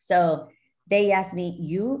 So they asked me,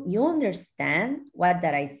 "You understand what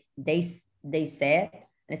that they said?"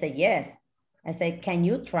 And I said, "Yes." I said, "Can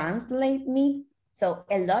you translate me?" So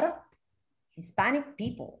a lot of Hispanic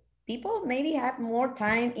people maybe have more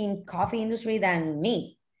time in coffee industry than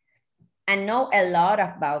me and know a lot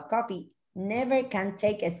about coffee, never can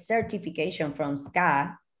take a certification from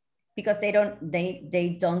SCA because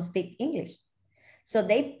they don't speak English. So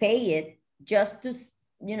they pay it just to,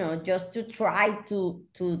 just to try to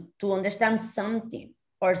understand something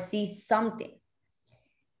or see something.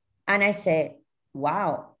 And I said,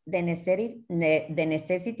 wow, the necessity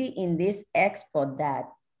in this expo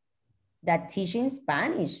that teaching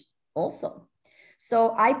Spanish also.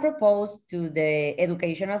 So I proposed to the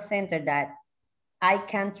educational center that I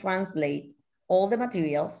can translate all the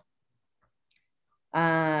materials,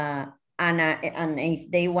 uh, and if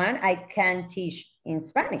they want, I can teach in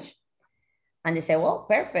Spanish. And they say, well,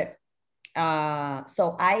 perfect.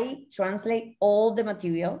 So I translate all the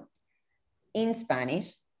material in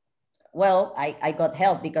Spanish. Well, I got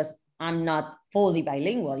help because I'm not fully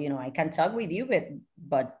bilingual. I can talk with you,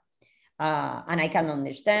 but and I can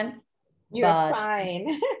understand, You're but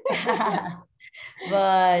fine.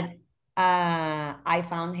 but I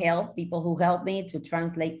found help, people who helped me to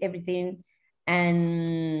translate everything,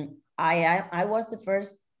 and I was the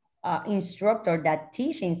first instructor that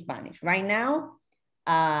teach in Spanish. Right now,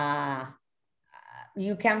 uh,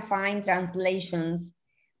 you can find translations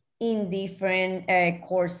in different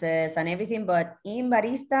courses and everything, but in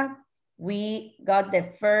barista, we got the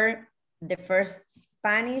first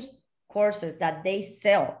Spanish courses that they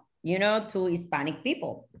sell, to Hispanic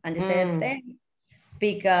people, and they said, Mm. "Thank,"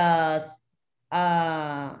 because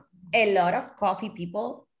a lot of coffee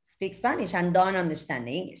people speak Spanish and don't understand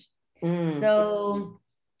English. Mm. So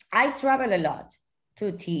I travel a lot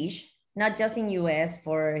to teach, not just in US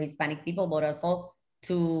for Hispanic people, but also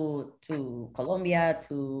to Colombia,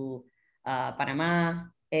 to Panama,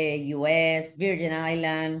 US, Virgin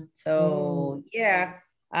Island. Mm. So yeah,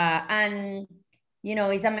 and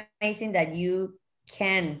it's amazing that you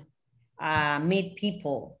can meet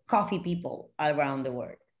people, coffee people around the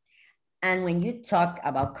world. And when you talk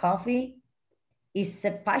about coffee, it's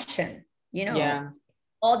a passion. Yeah.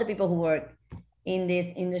 All the people who work in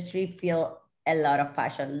this industry feel a lot of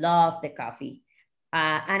passion, love the coffee.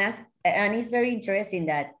 And it's very interesting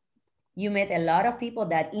that you met a lot of people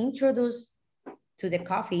that introduced to the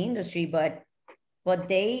coffee industry, but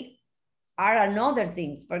they are another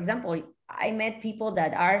things. For example, I met people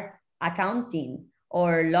that are accounting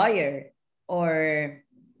or lawyer or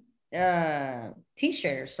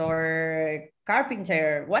teachers or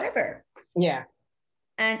carpenter, whatever, Yeah.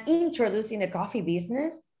 and introducing the coffee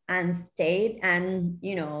business and stayed and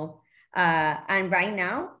right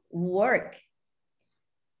now work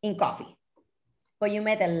in coffee. But you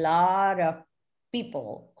met a lot of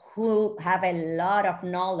people who have a lot of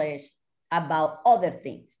knowledge about other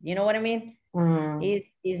things. You know what I mean? Mm.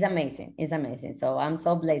 It's amazing. It's amazing. So I'm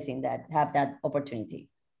so blessed that have that opportunity.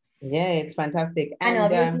 Yeah, it's fantastic. And And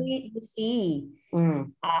obviously, you see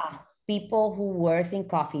mm, people who works in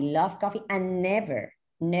coffee, love coffee, and never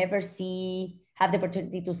have the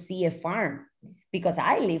opportunity to see a farm, because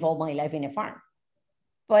I live all my life in a farm.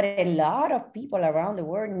 But a lot of people around the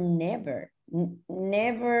world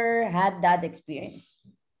never had that experience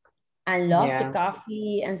and love the yeah.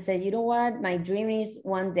 coffee and say, you know what, my dream is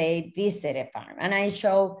one day visit a farm. And I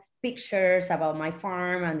show pictures about my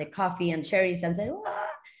farm and the coffee and cherries and say,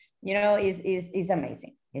 wow, is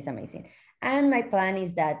amazing. It's amazing. And my plan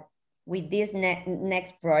is that with this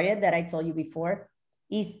next project that I told you before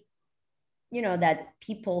is, that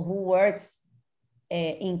people who works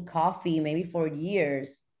in coffee maybe for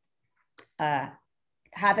years uh,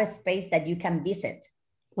 have a space that you can visit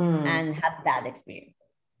Mm, and have that experience.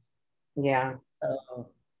 yeah. So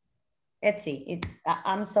let's see.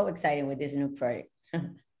 I'm so excited with this new project.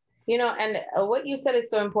 And what you said is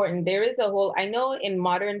so important. There is a whole, I know in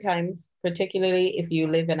modern times, particularly if you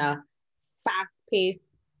live in a fast-paced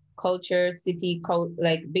culture,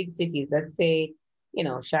 like big cities, let's say,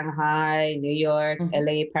 Shanghai, New York, Mhm.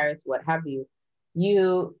 LA, Paris, what have you,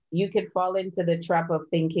 you could fall into the trap of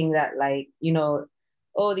thinking that, like,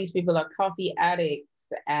 oh, these people are coffee addicts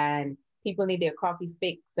and people need their coffee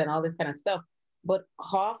fix and all this kind of stuff. But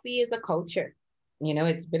coffee is a culture.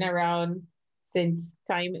 It's been around since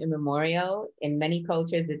time immemorial. In many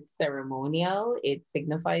cultures, it's ceremonial, it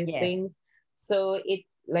signifies Yes. things. So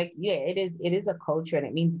it's like, yeah, it is a culture, and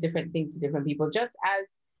it means different things to different people, just as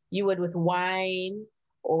you would with wine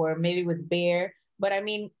or maybe with beer. But I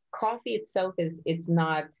mean, coffee itself it's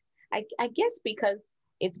not, I guess because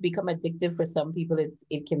it's become addictive for some people,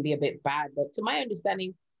 it can be a bit bad. But to my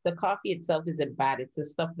understanding, the coffee itself isn't bad. It's the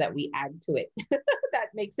stuff that we add to it that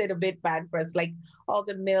makes it a bit bad for us, like all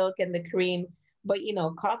the milk and the cream. But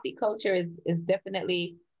coffee culture is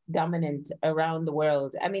definitely dominant around the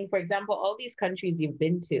world. I mean, for example, all these countries you've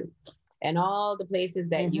been to and all the places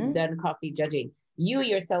that you've Mm-hmm. done coffee judging, you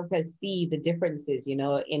yourself has see the differences,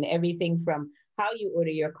 in everything from how you order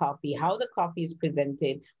your coffee, how the coffee is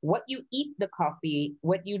presented, what you eat the coffee,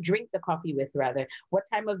 what you drink the coffee with, rather, what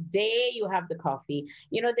time of day you have the coffee.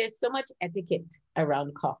 There's so much etiquette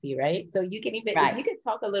around coffee, right? So you can even, if Right. you could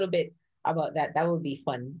talk a little bit about that, that would be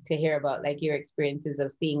fun to hear about, like your experiences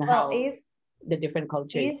of seeing Well, how the different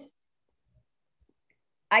cultures. is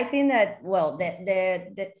I think that, well,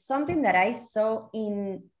 the something that I saw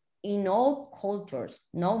in all cultures,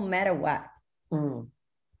 no matter what, Mm,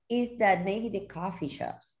 is that maybe the coffee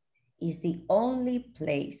shops is the only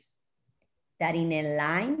place that in a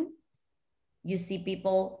line you see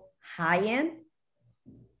people high end,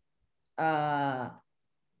 uh,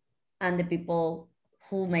 and the people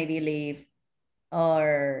who maybe live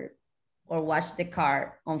or wash the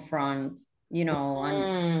car on front, and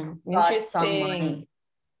got some interesting. money.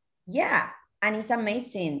 Yeah, and it's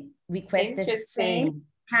amazing. Request the same Interesting.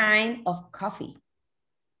 kind of coffee.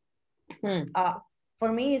 Hmm. Uh,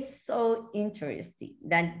 for me, it's so interesting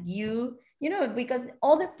that because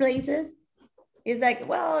all the places is like,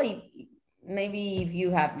 well, maybe if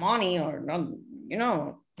you have money or not,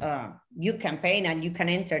 you can pay and you can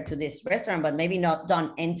enter to this restaurant, but maybe not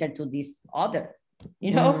don't enter to this other,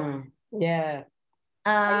 you know. Hmm. Yeah.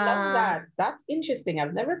 I love Uh, that. That's interesting.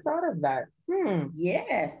 I've never thought of that. Hmm.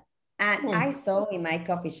 yes. And Hmm. I saw in my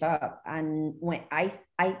coffee shop, and when I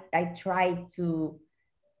tried to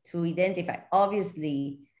identify.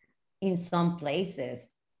 Obviously, in some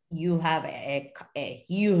places you have a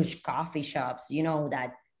huge coffee shops, you know,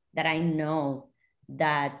 that I know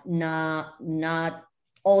that not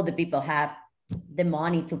all the people have the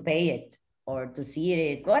money to pay it or to see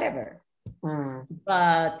it, whatever. Mm.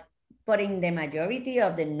 But in the majority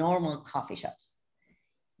of the normal coffee shops,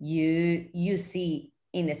 you see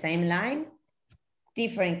in the same line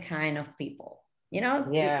different kind of people, you know.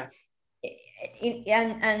 Yeah.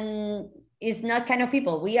 And it's not kind of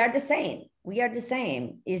people, we are the same,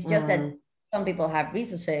 it's just that some people have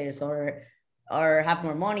resources or have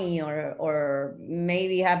more money or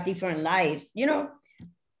maybe have different lives, you know,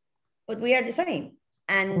 but we are the same,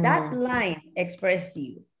 and that line expresses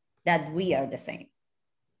you that we are the same,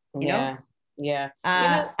 you know. Yeah. Yeah. You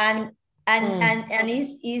know, And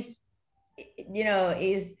is you know,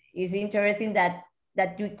 is interesting that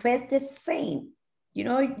request the same, you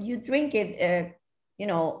know, you drink it, you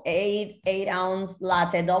know, 8 ounce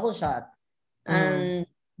latte double shot, and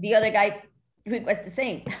the other guy requests the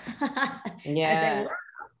same. I say, yeah. wow.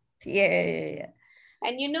 Yeah.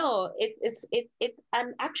 And you know,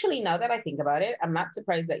 I'm actually, now that I think about it, I'm not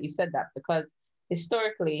surprised that you said that, because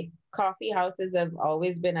historically, coffee houses have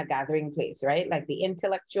always been a gathering place, right? Like the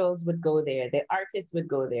intellectuals would go there, the artists would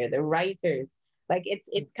go there, the writers. Like it's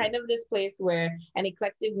kind Yes, of this place where an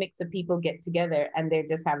eclectic mix of people get together and they're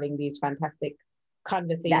just having these fantastic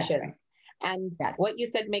that's right. conversations. And That's what you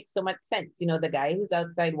said makes so much sense. You know, the guy who's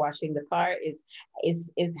outside washing the car is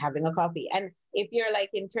having a coffee. And if you're like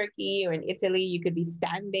in Turkey or in Italy, you could be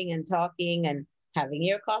standing and talking and having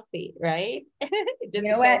your coffee, right? It just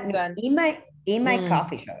You know what? depends on. In my Mm,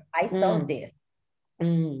 coffee shop, I saw mm, this.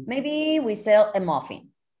 mm, Maybe we sell a muffin,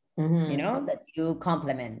 you mm-hmm, know, that you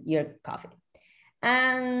complement your coffee.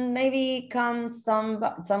 And maybe come some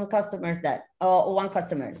customers that, oh, one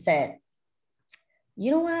customer said,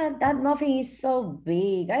 you know what, that muffin is so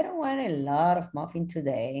big, I don't want a lot of muffin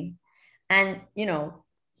today. And you know,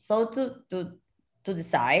 so to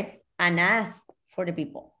decide and ask for the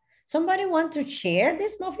people, somebody want to share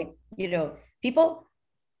this muffin, you know, people,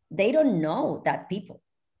 they don't know that people,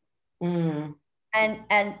 mm,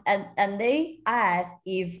 and they ask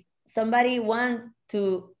if somebody wants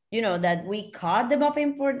to, you know, that we cut the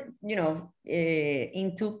muffin for, you know,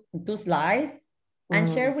 into two slices and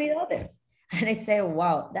share mm, with others. And I say,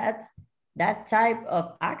 wow, that type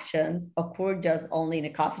of actions occur just only in a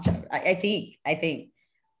coffee shop. I think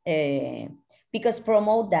because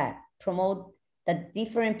promote that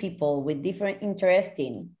different people with different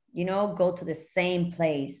interesting, you know, go to the same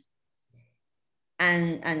place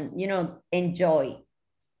and you know, enjoy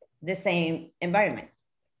the same environment.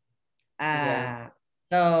 yeah. Uh,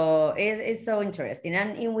 so it's so interesting.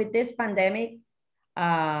 And with this pandemic,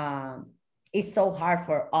 uh, it's so hard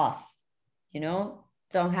for us, you know,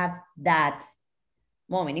 don't have that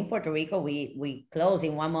moment. In Puerto Rico, we close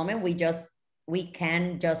in one moment. We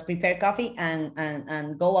can just prepare coffee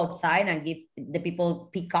and go outside and give the people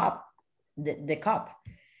pick up the cup.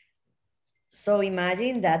 So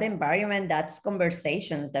imagine that environment, that's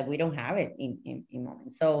conversations that we don't have it in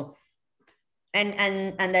moments. So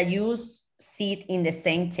and that you sit in the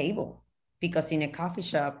same table, because in a coffee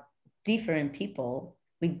shop different people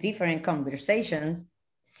with different conversations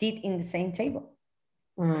sit in the same table.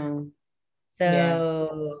 Mm, yeah.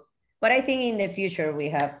 So but I think in the future we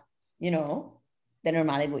have, you know, the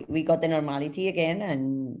normality, we got the normality again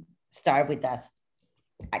and start with that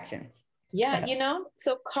actions. Yeah, you know,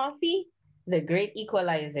 so coffee, the great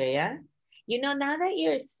equalizer, yeah. You know, now that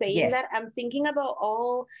you're saying Yes. that, I'm thinking about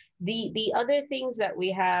all the other things that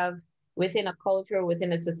we have within a culture,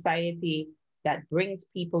 within a society that brings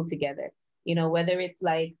people together. You know, whether it's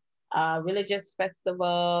like a religious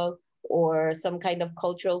festival or some kind of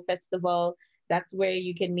cultural festival, that's where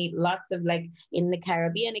you can meet lots of, like in the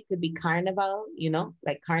Caribbean, it could be carnival, you know,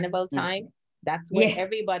 like carnival time. Mhm. That's where Yeah.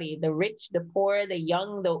 everybody, the rich, the poor, the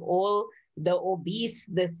young, the old, the obese,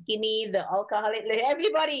 the skinny, the alcoholic, like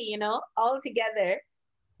everybody, you know, all together,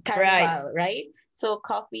 Right. carnival, right? So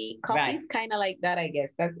coffee Right. is kind of like that, I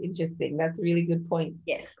guess. That's interesting. That's a really good point.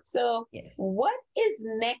 Yes. So Yes. what is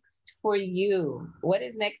next for you? What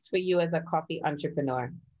is next for you as a coffee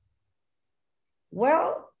entrepreneur?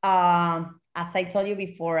 Well, as I told you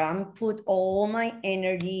before, I'm put all my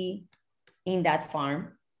energy in that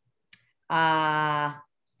farm. Uh,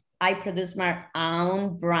 I produce my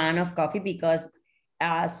own brand of coffee because,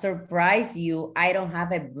 surprise you, I don't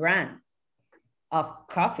have a brand of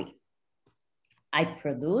coffee. I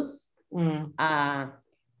produce, Mm, uh,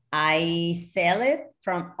 I sell it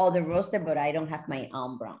from other roaster, but I don't have my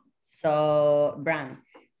own brand. So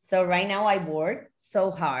right now I work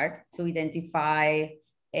so hard to identify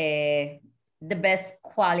the best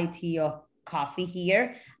quality of coffee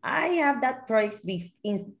here. I have that project.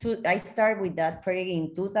 I started with that project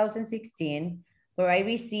in 2016, where I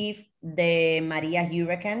received the Maria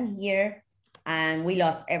hurricane here, and we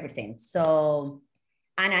lost everything. So,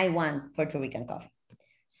 and I want Puerto Rican coffee.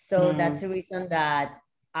 So that's the reason that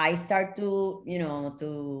I start to,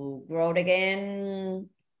 to grow it again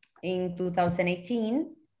in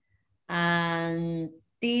 2018. And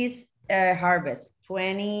this harvest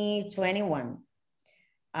 2021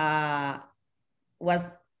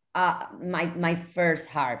 was my first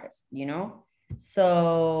harvest,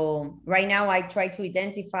 So right now I try to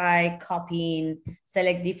identify, copying,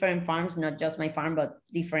 select different farms, not just my farm, but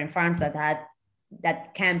different farms that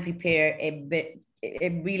can prepare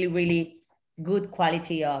a really, really good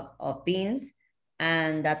quality of beans.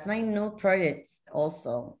 And that's my new project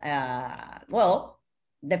also. Well,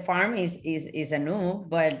 the farm is a new,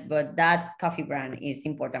 but that coffee brand is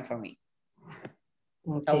important for me.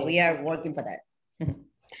 Okay. So we are working for that.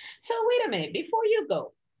 So wait a minute, before you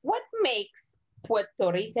go, what makes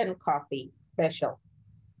Puerto Rican coffee special?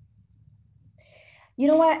 You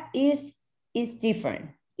know what is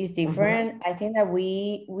different. It's different. I think that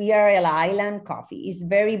we are an island coffee. It's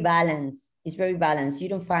very balanced. It's very balanced. You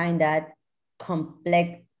don't find that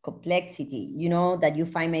complexity, that you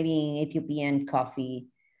find maybe in Ethiopian coffee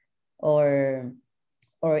or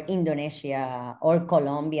Indonesia or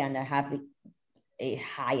Colombia, and that have a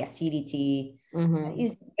high acidity.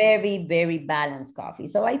 It's very, very balanced coffee.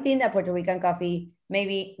 So I think that Puerto Rican coffee,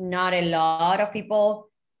 maybe not a lot of people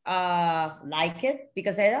like it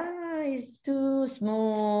because it's too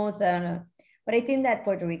smooth. But I think that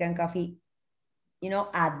Puerto Rican coffee,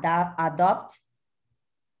 adapt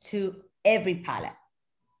to every palate.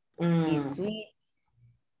 It's sweet,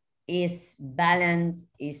 is balanced,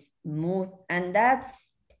 is smooth. And that's,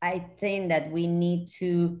 I think that we need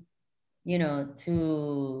to,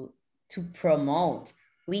 to promote.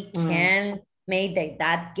 We can make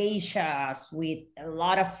that geishas with a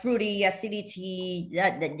lot of fruity acidity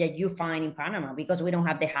that you find in Panama, because we don't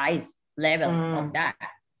have the highest levels of that.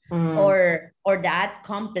 Or that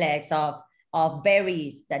complex of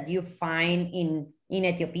berries that you find in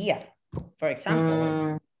Ethiopia, for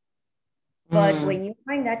example. But when you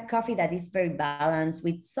find that coffee that is very balanced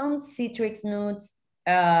with some citric notes,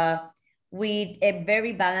 with a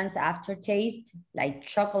very balanced aftertaste, like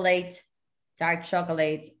chocolate, dark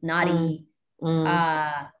chocolate, nutty,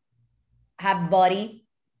 have body,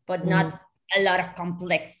 but not a lot of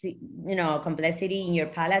complexity in your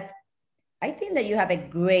palate, I think that you have a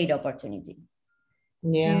great opportunity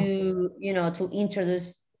to, to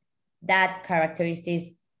introduce that characteristics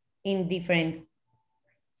in different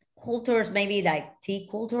cultures, maybe like tea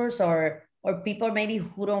cultures, or people maybe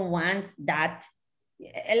who don't want that.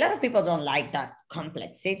 A lot of people don't like that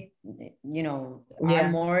complexity, are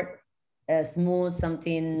more smooth,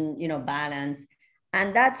 something, balanced.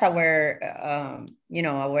 And that's our,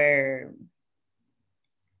 our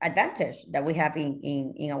advantage that we have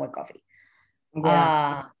in our coffee.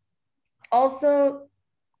 Also,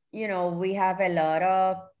 we have a lot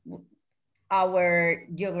of our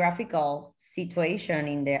geographical situation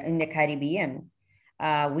in the Caribbean.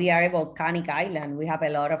 We are a volcanic island. We have a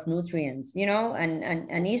lot of nutrients,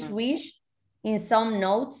 and it's rich in some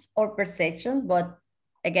notes or perception, but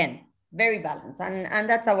again, very balanced. And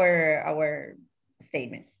that's our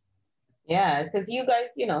statement. Yeah, because you guys,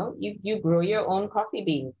 you grow your own coffee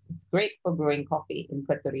beans. It's great for growing coffee in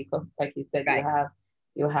Puerto Rico. Like you said, right.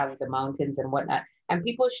 you have the mountains and whatnot. And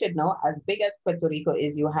people should know, as big as Puerto Rico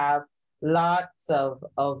is, you have lots of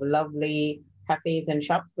lovely cafes and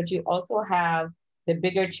shops, but you also have the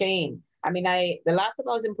bigger chain. I mean, the last time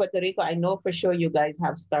I was in Puerto Rico, I know for sure you guys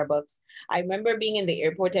have Starbucks. I remember being in the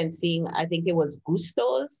airport and seeing, I think it was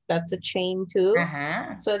Gusto's. That's a chain too.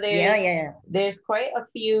 So there's quite a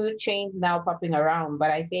few chains now popping around,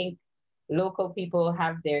 but I think local people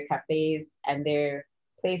have their cafes and their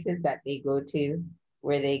places that they go to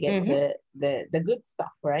where they get the good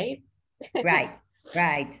stuff, right?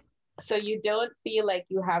 Right. So you don't feel like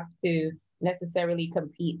you have to necessarily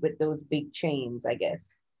compete with those big chains, I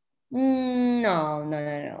guess.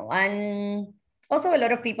 No. And also a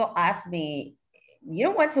lot of people ask me, you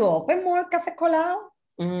don't want to open more Café Colau?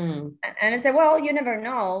 And I said, well, you never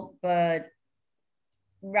know, but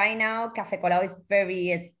right now Café Colau is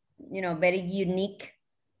very unique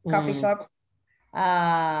coffee shop.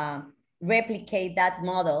 Replicate that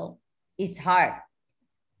model is hard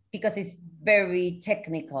because it's very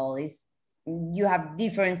technical. You have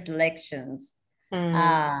different selections.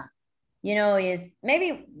 Is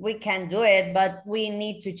maybe we can do it, but we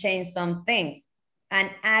need to change some things.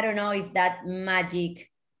 And I don't know if that magic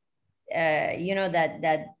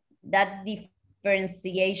that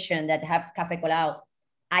differentiation that have Café Colado,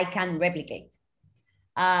 I can replicate.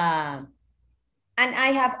 And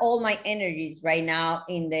I have all my energies right now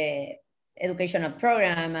in the educational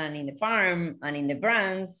program and in the farm and in the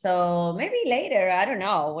brands. So maybe later, I don't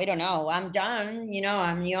know. We don't know. I'm done.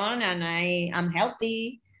 I'm young and I'm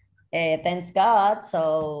healthy. Thanks God.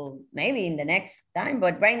 So maybe in the next time.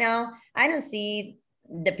 But right now, I don't see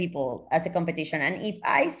the people as a competition. And if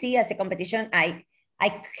I see as a competition, I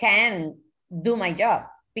can do my job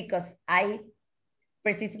because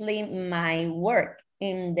precisely my work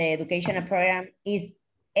in the educational program is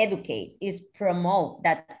educate, is promote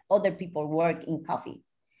that other people work in coffee,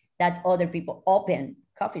 that other people open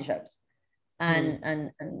coffee shops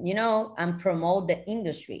and promote the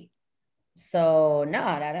industry. So no,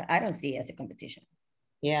 I don't see it as a competition.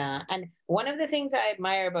 Yeah. And one of the things I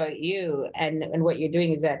admire about you and what you're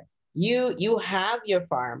doing is that you have your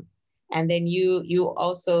farm, and then you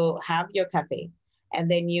also have your cafe, and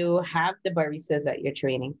then you have the baristas that you're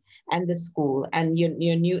training, and the school, and your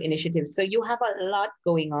new initiatives. So you have a lot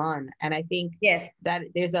going on. And I think yes, that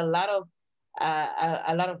there's a lot of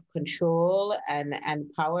a lot of control and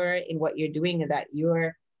power in what you're doing, and that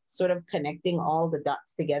you're sort of connecting all the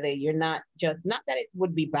dots together. You're not just, not that it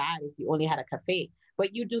would be bad if you only had a cafe,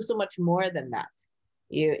 but you do so much more than that.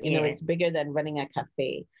 You know, yeah. it's bigger than running a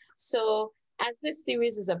cafe. So as this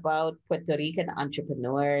series is about Puerto Rican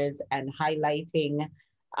entrepreneurs and highlighting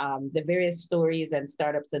the various stories and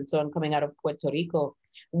startups and so on coming out of Puerto Rico,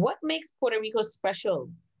 what makes Puerto Rico special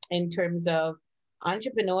in terms of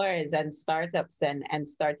entrepreneurs and startups and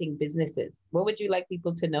starting businesses? What would you like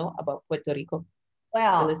people to know about Puerto Rico?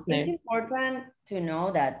 Well, it's important to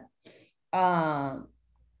know that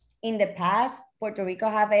in the past, Puerto Rico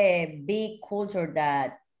have a big culture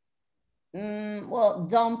that,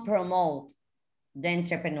 don't promote the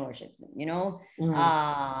entrepreneurship,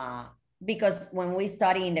 because when we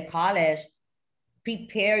study in the college,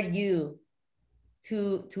 prepare you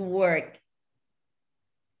to work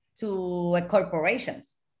to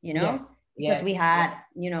corporations, Yes. because we had,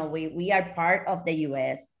 we are part of the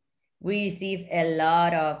US. We receive a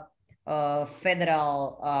lot of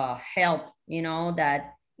federal help,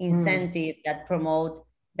 that incentive that promote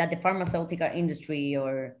that the pharmaceutical industry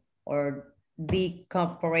or big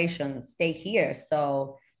corporations stay here.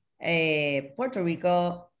 So Puerto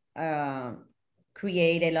Rico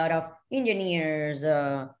create a lot of engineers,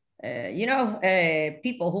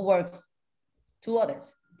 people who works to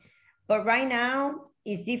others. But right now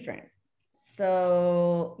it's different.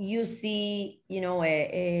 So you see,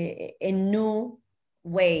 a new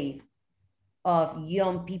wave of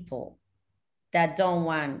young people that don't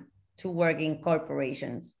want to work in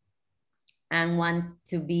corporations and wants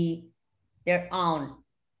to be their own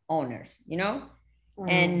owners,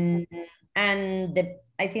 and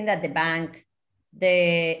I think that the bank,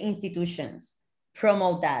 the institutions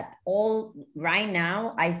promote that. All right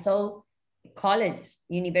now, I saw colleges,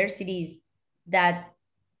 universities that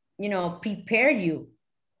prepare you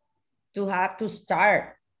to have to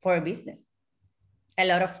start for a business. A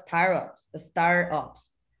lot of startups,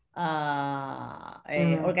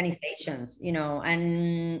 organizations,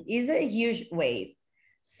 and it's a huge wave.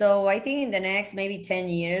 So I think in the next maybe 10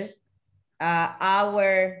 years,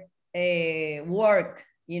 our work,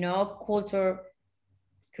 culture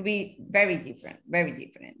could be very different, very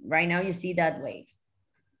different. Right now you see that wave.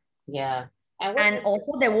 Yeah. And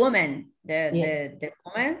also the woman, the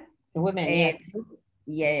woman,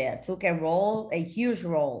 took a role, a huge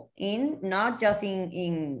role in not just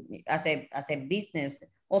in as a business,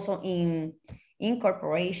 also in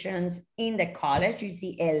corporations, in the college. You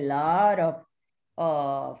see a lot of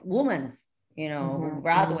women, who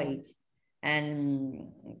graduate and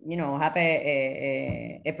have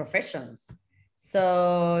a professions.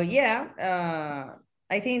 So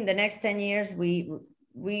I think the next 10 years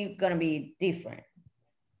we're gonna be different.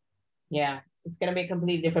 Yeah, it's gonna be a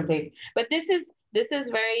completely different place. But this is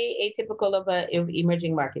very atypical of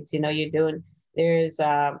emerging markets. You're doing, there's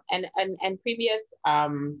and previous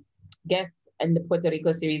guests in the Puerto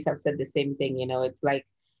Rico series have said the same thing. It's like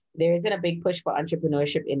there isn't a big push for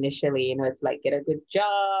entrepreneurship initially. It's like get a good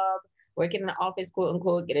job, work in an office, quote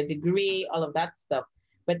unquote, get a degree, all of that stuff.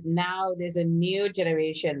 But now there's a new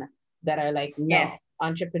generation that are like, no, yes,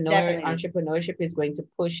 entrepreneurship is going to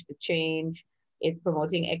push the change. It's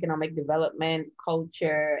promoting economic development,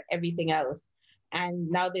 culture, everything else. And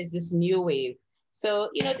now there's this new wave. So,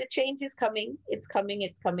 the change is coming. It's coming,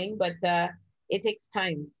 but it takes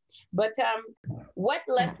time. But what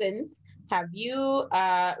lessons have you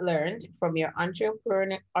learned from your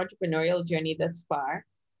entrepreneurial journey thus far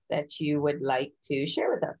that you would like to share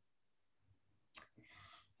with us?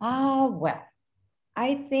 Well,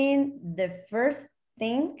 I think the first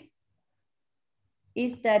thing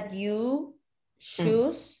is that you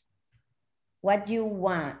choose what you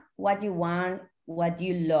want, what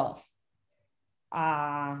you love.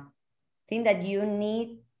 Think that you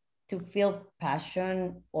need to feel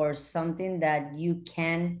passion or something that you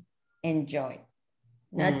can enjoy,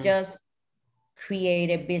 not just create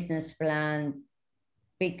a business plan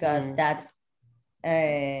because that's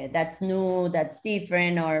new, that's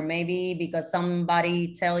different, or maybe because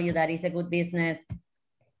somebody tell you that it's a good business.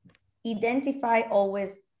 Identify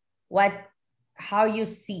always how you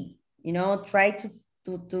see, try to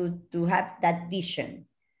have that vision,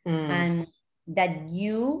 and that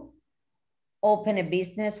you open a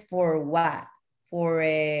business for what? For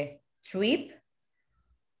a trip,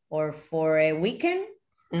 or for a weekend,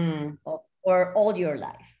 or all your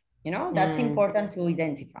life. That's important to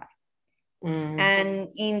identify. And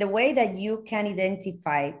in the way that you can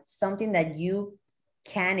identify something that you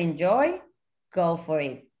can enjoy, go for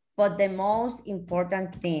it. But the most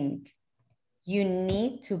important thing, you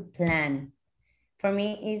need to plan. For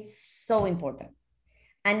me, it's so important.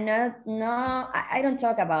 And I don't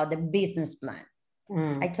talk about the business plan.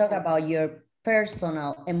 I talk about your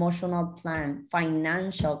personal, emotional plan,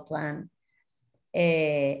 financial plan,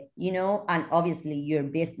 and obviously your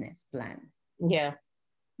business plan. Yeah.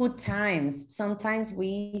 Good times. Sometimes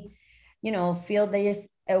we, feel this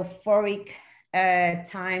euphoric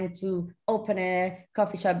time to open a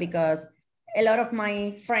coffee shop because a lot of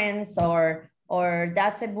my friends or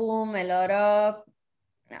that's a boom. A lot of,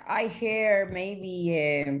 I hear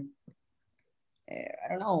maybe I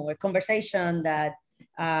don't know, a conversation that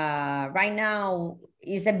right now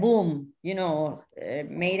is a boom,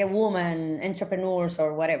 made a woman entrepreneurs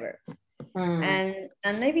or whatever. And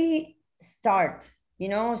maybe start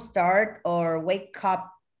or wake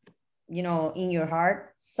up, in your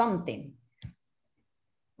heart, something.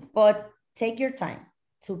 But take your time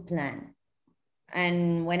to plan.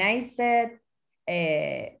 And when I said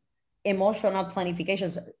emotional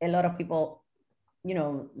planifications, a lot of people,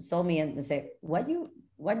 saw me and say, what do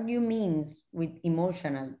you mean with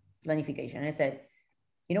emotional planification? I said,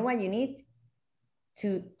 you know what you need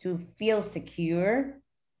to feel secure.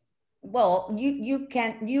 Well,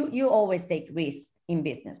 you always take risks in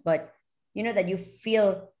business, but that you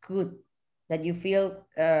feel good, that you feel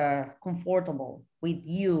comfortable with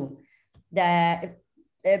you, that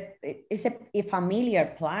it's a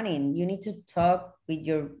familiar planning. You need to talk with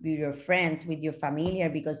your friends, with your familiar,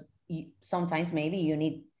 because sometimes maybe you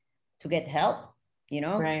need to get help,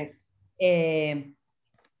 Right.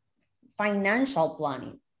 Financial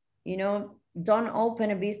planning, don't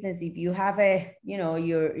open a business if you have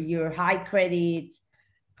your high credit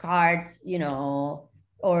cards,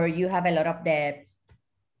 or you have a lot of debts.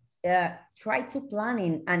 Try to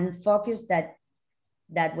planning and focus that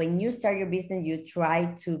when you start your business, you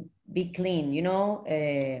try to be clean,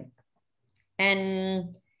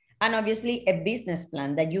 and obviously a business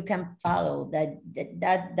plan that you can follow,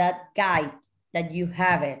 that guide, that you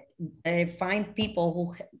have it. Find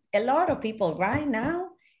people a lot of people right now,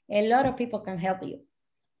 a lot of people can help you,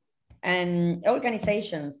 and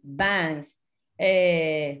organizations, banks,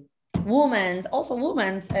 women's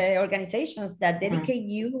organizations that dedicate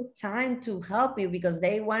you time to help you, because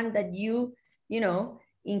they want that you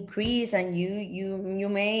increase, and you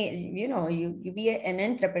may you be an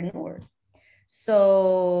entrepreneur.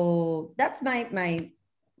 So that's my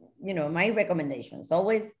my recommendations.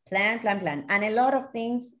 Always plan. And a lot of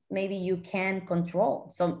things maybe you can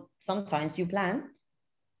control. So sometimes you plan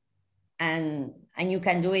and you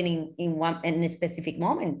can do it in a specific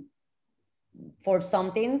moment for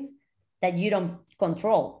some things that you don't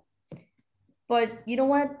control. But you know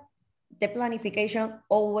what? The planification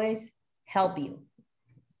always help you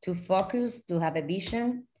to focus, to have a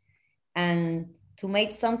vision, and to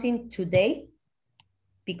make something today,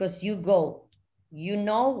 because you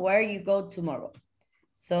know where you go tomorrow.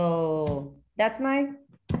 So that's my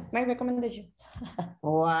recommendation.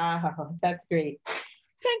 Wow, that's great.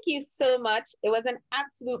 Thank you so much. It was an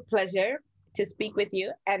absolute pleasure to speak with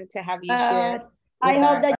you and to have you share. I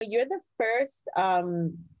hope that you're the first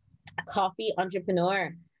coffee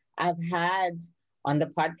entrepreneur I've had on the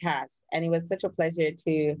podcast, and it was such a pleasure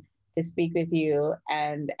to speak with you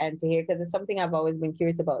and to hear, because it's something I've always been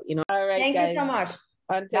curious about. All right, thank guys. you so much.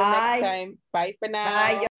 Until next time. Bye for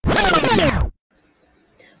now. Bye.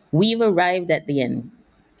 We've arrived at the end.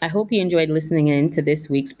 I hope you enjoyed listening in to this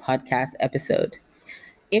week's podcast episode.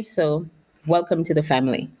 If so, welcome to the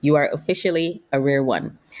family. You are officially a rare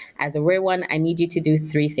one. As a rare one, I need you to do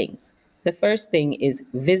 3 things. The first thing is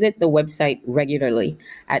visit the website regularly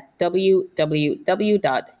at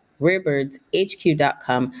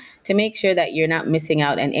www.rarebirds.hq.com to make sure that you're not missing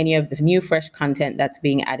out on any of the new fresh content that's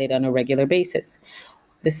being added on a regular basis.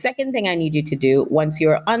 The second thing I need you to do once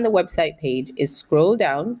you're on the website page is scroll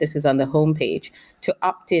down. This is on the home page to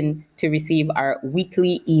opt in to receive our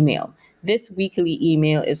weekly email. This weekly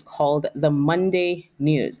email is called the Monday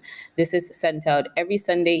News. This is sent out every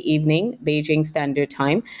Sunday evening, Beijing Standard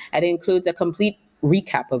Time, and it includes a complete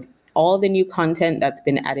recap of all the new content that's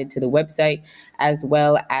been added to the website, as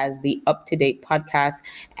well as the up-to-date podcast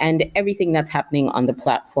and everything that's happening on the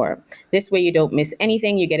platform. This way you don't miss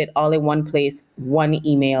anything. You get it all in one place, one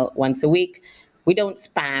email once a week. We don't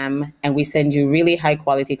spam, and we send you really high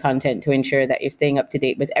quality content to ensure that you're staying up to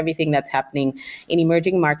date with everything that's happening in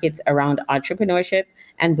emerging markets around entrepreneurship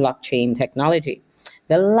and blockchain technology.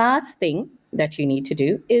 The last thing that you need to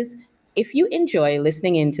do is, if you enjoy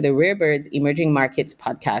listening into the Rare Birds Emerging Markets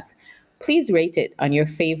podcast, please rate it on your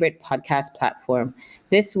favorite podcast platform.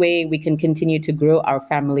 This way we can continue to grow our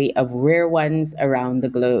family of rare ones around the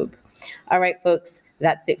globe. All right, folks,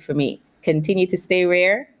 that's it for me. Continue to stay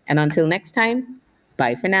rare, and until next time,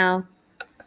 bye for now.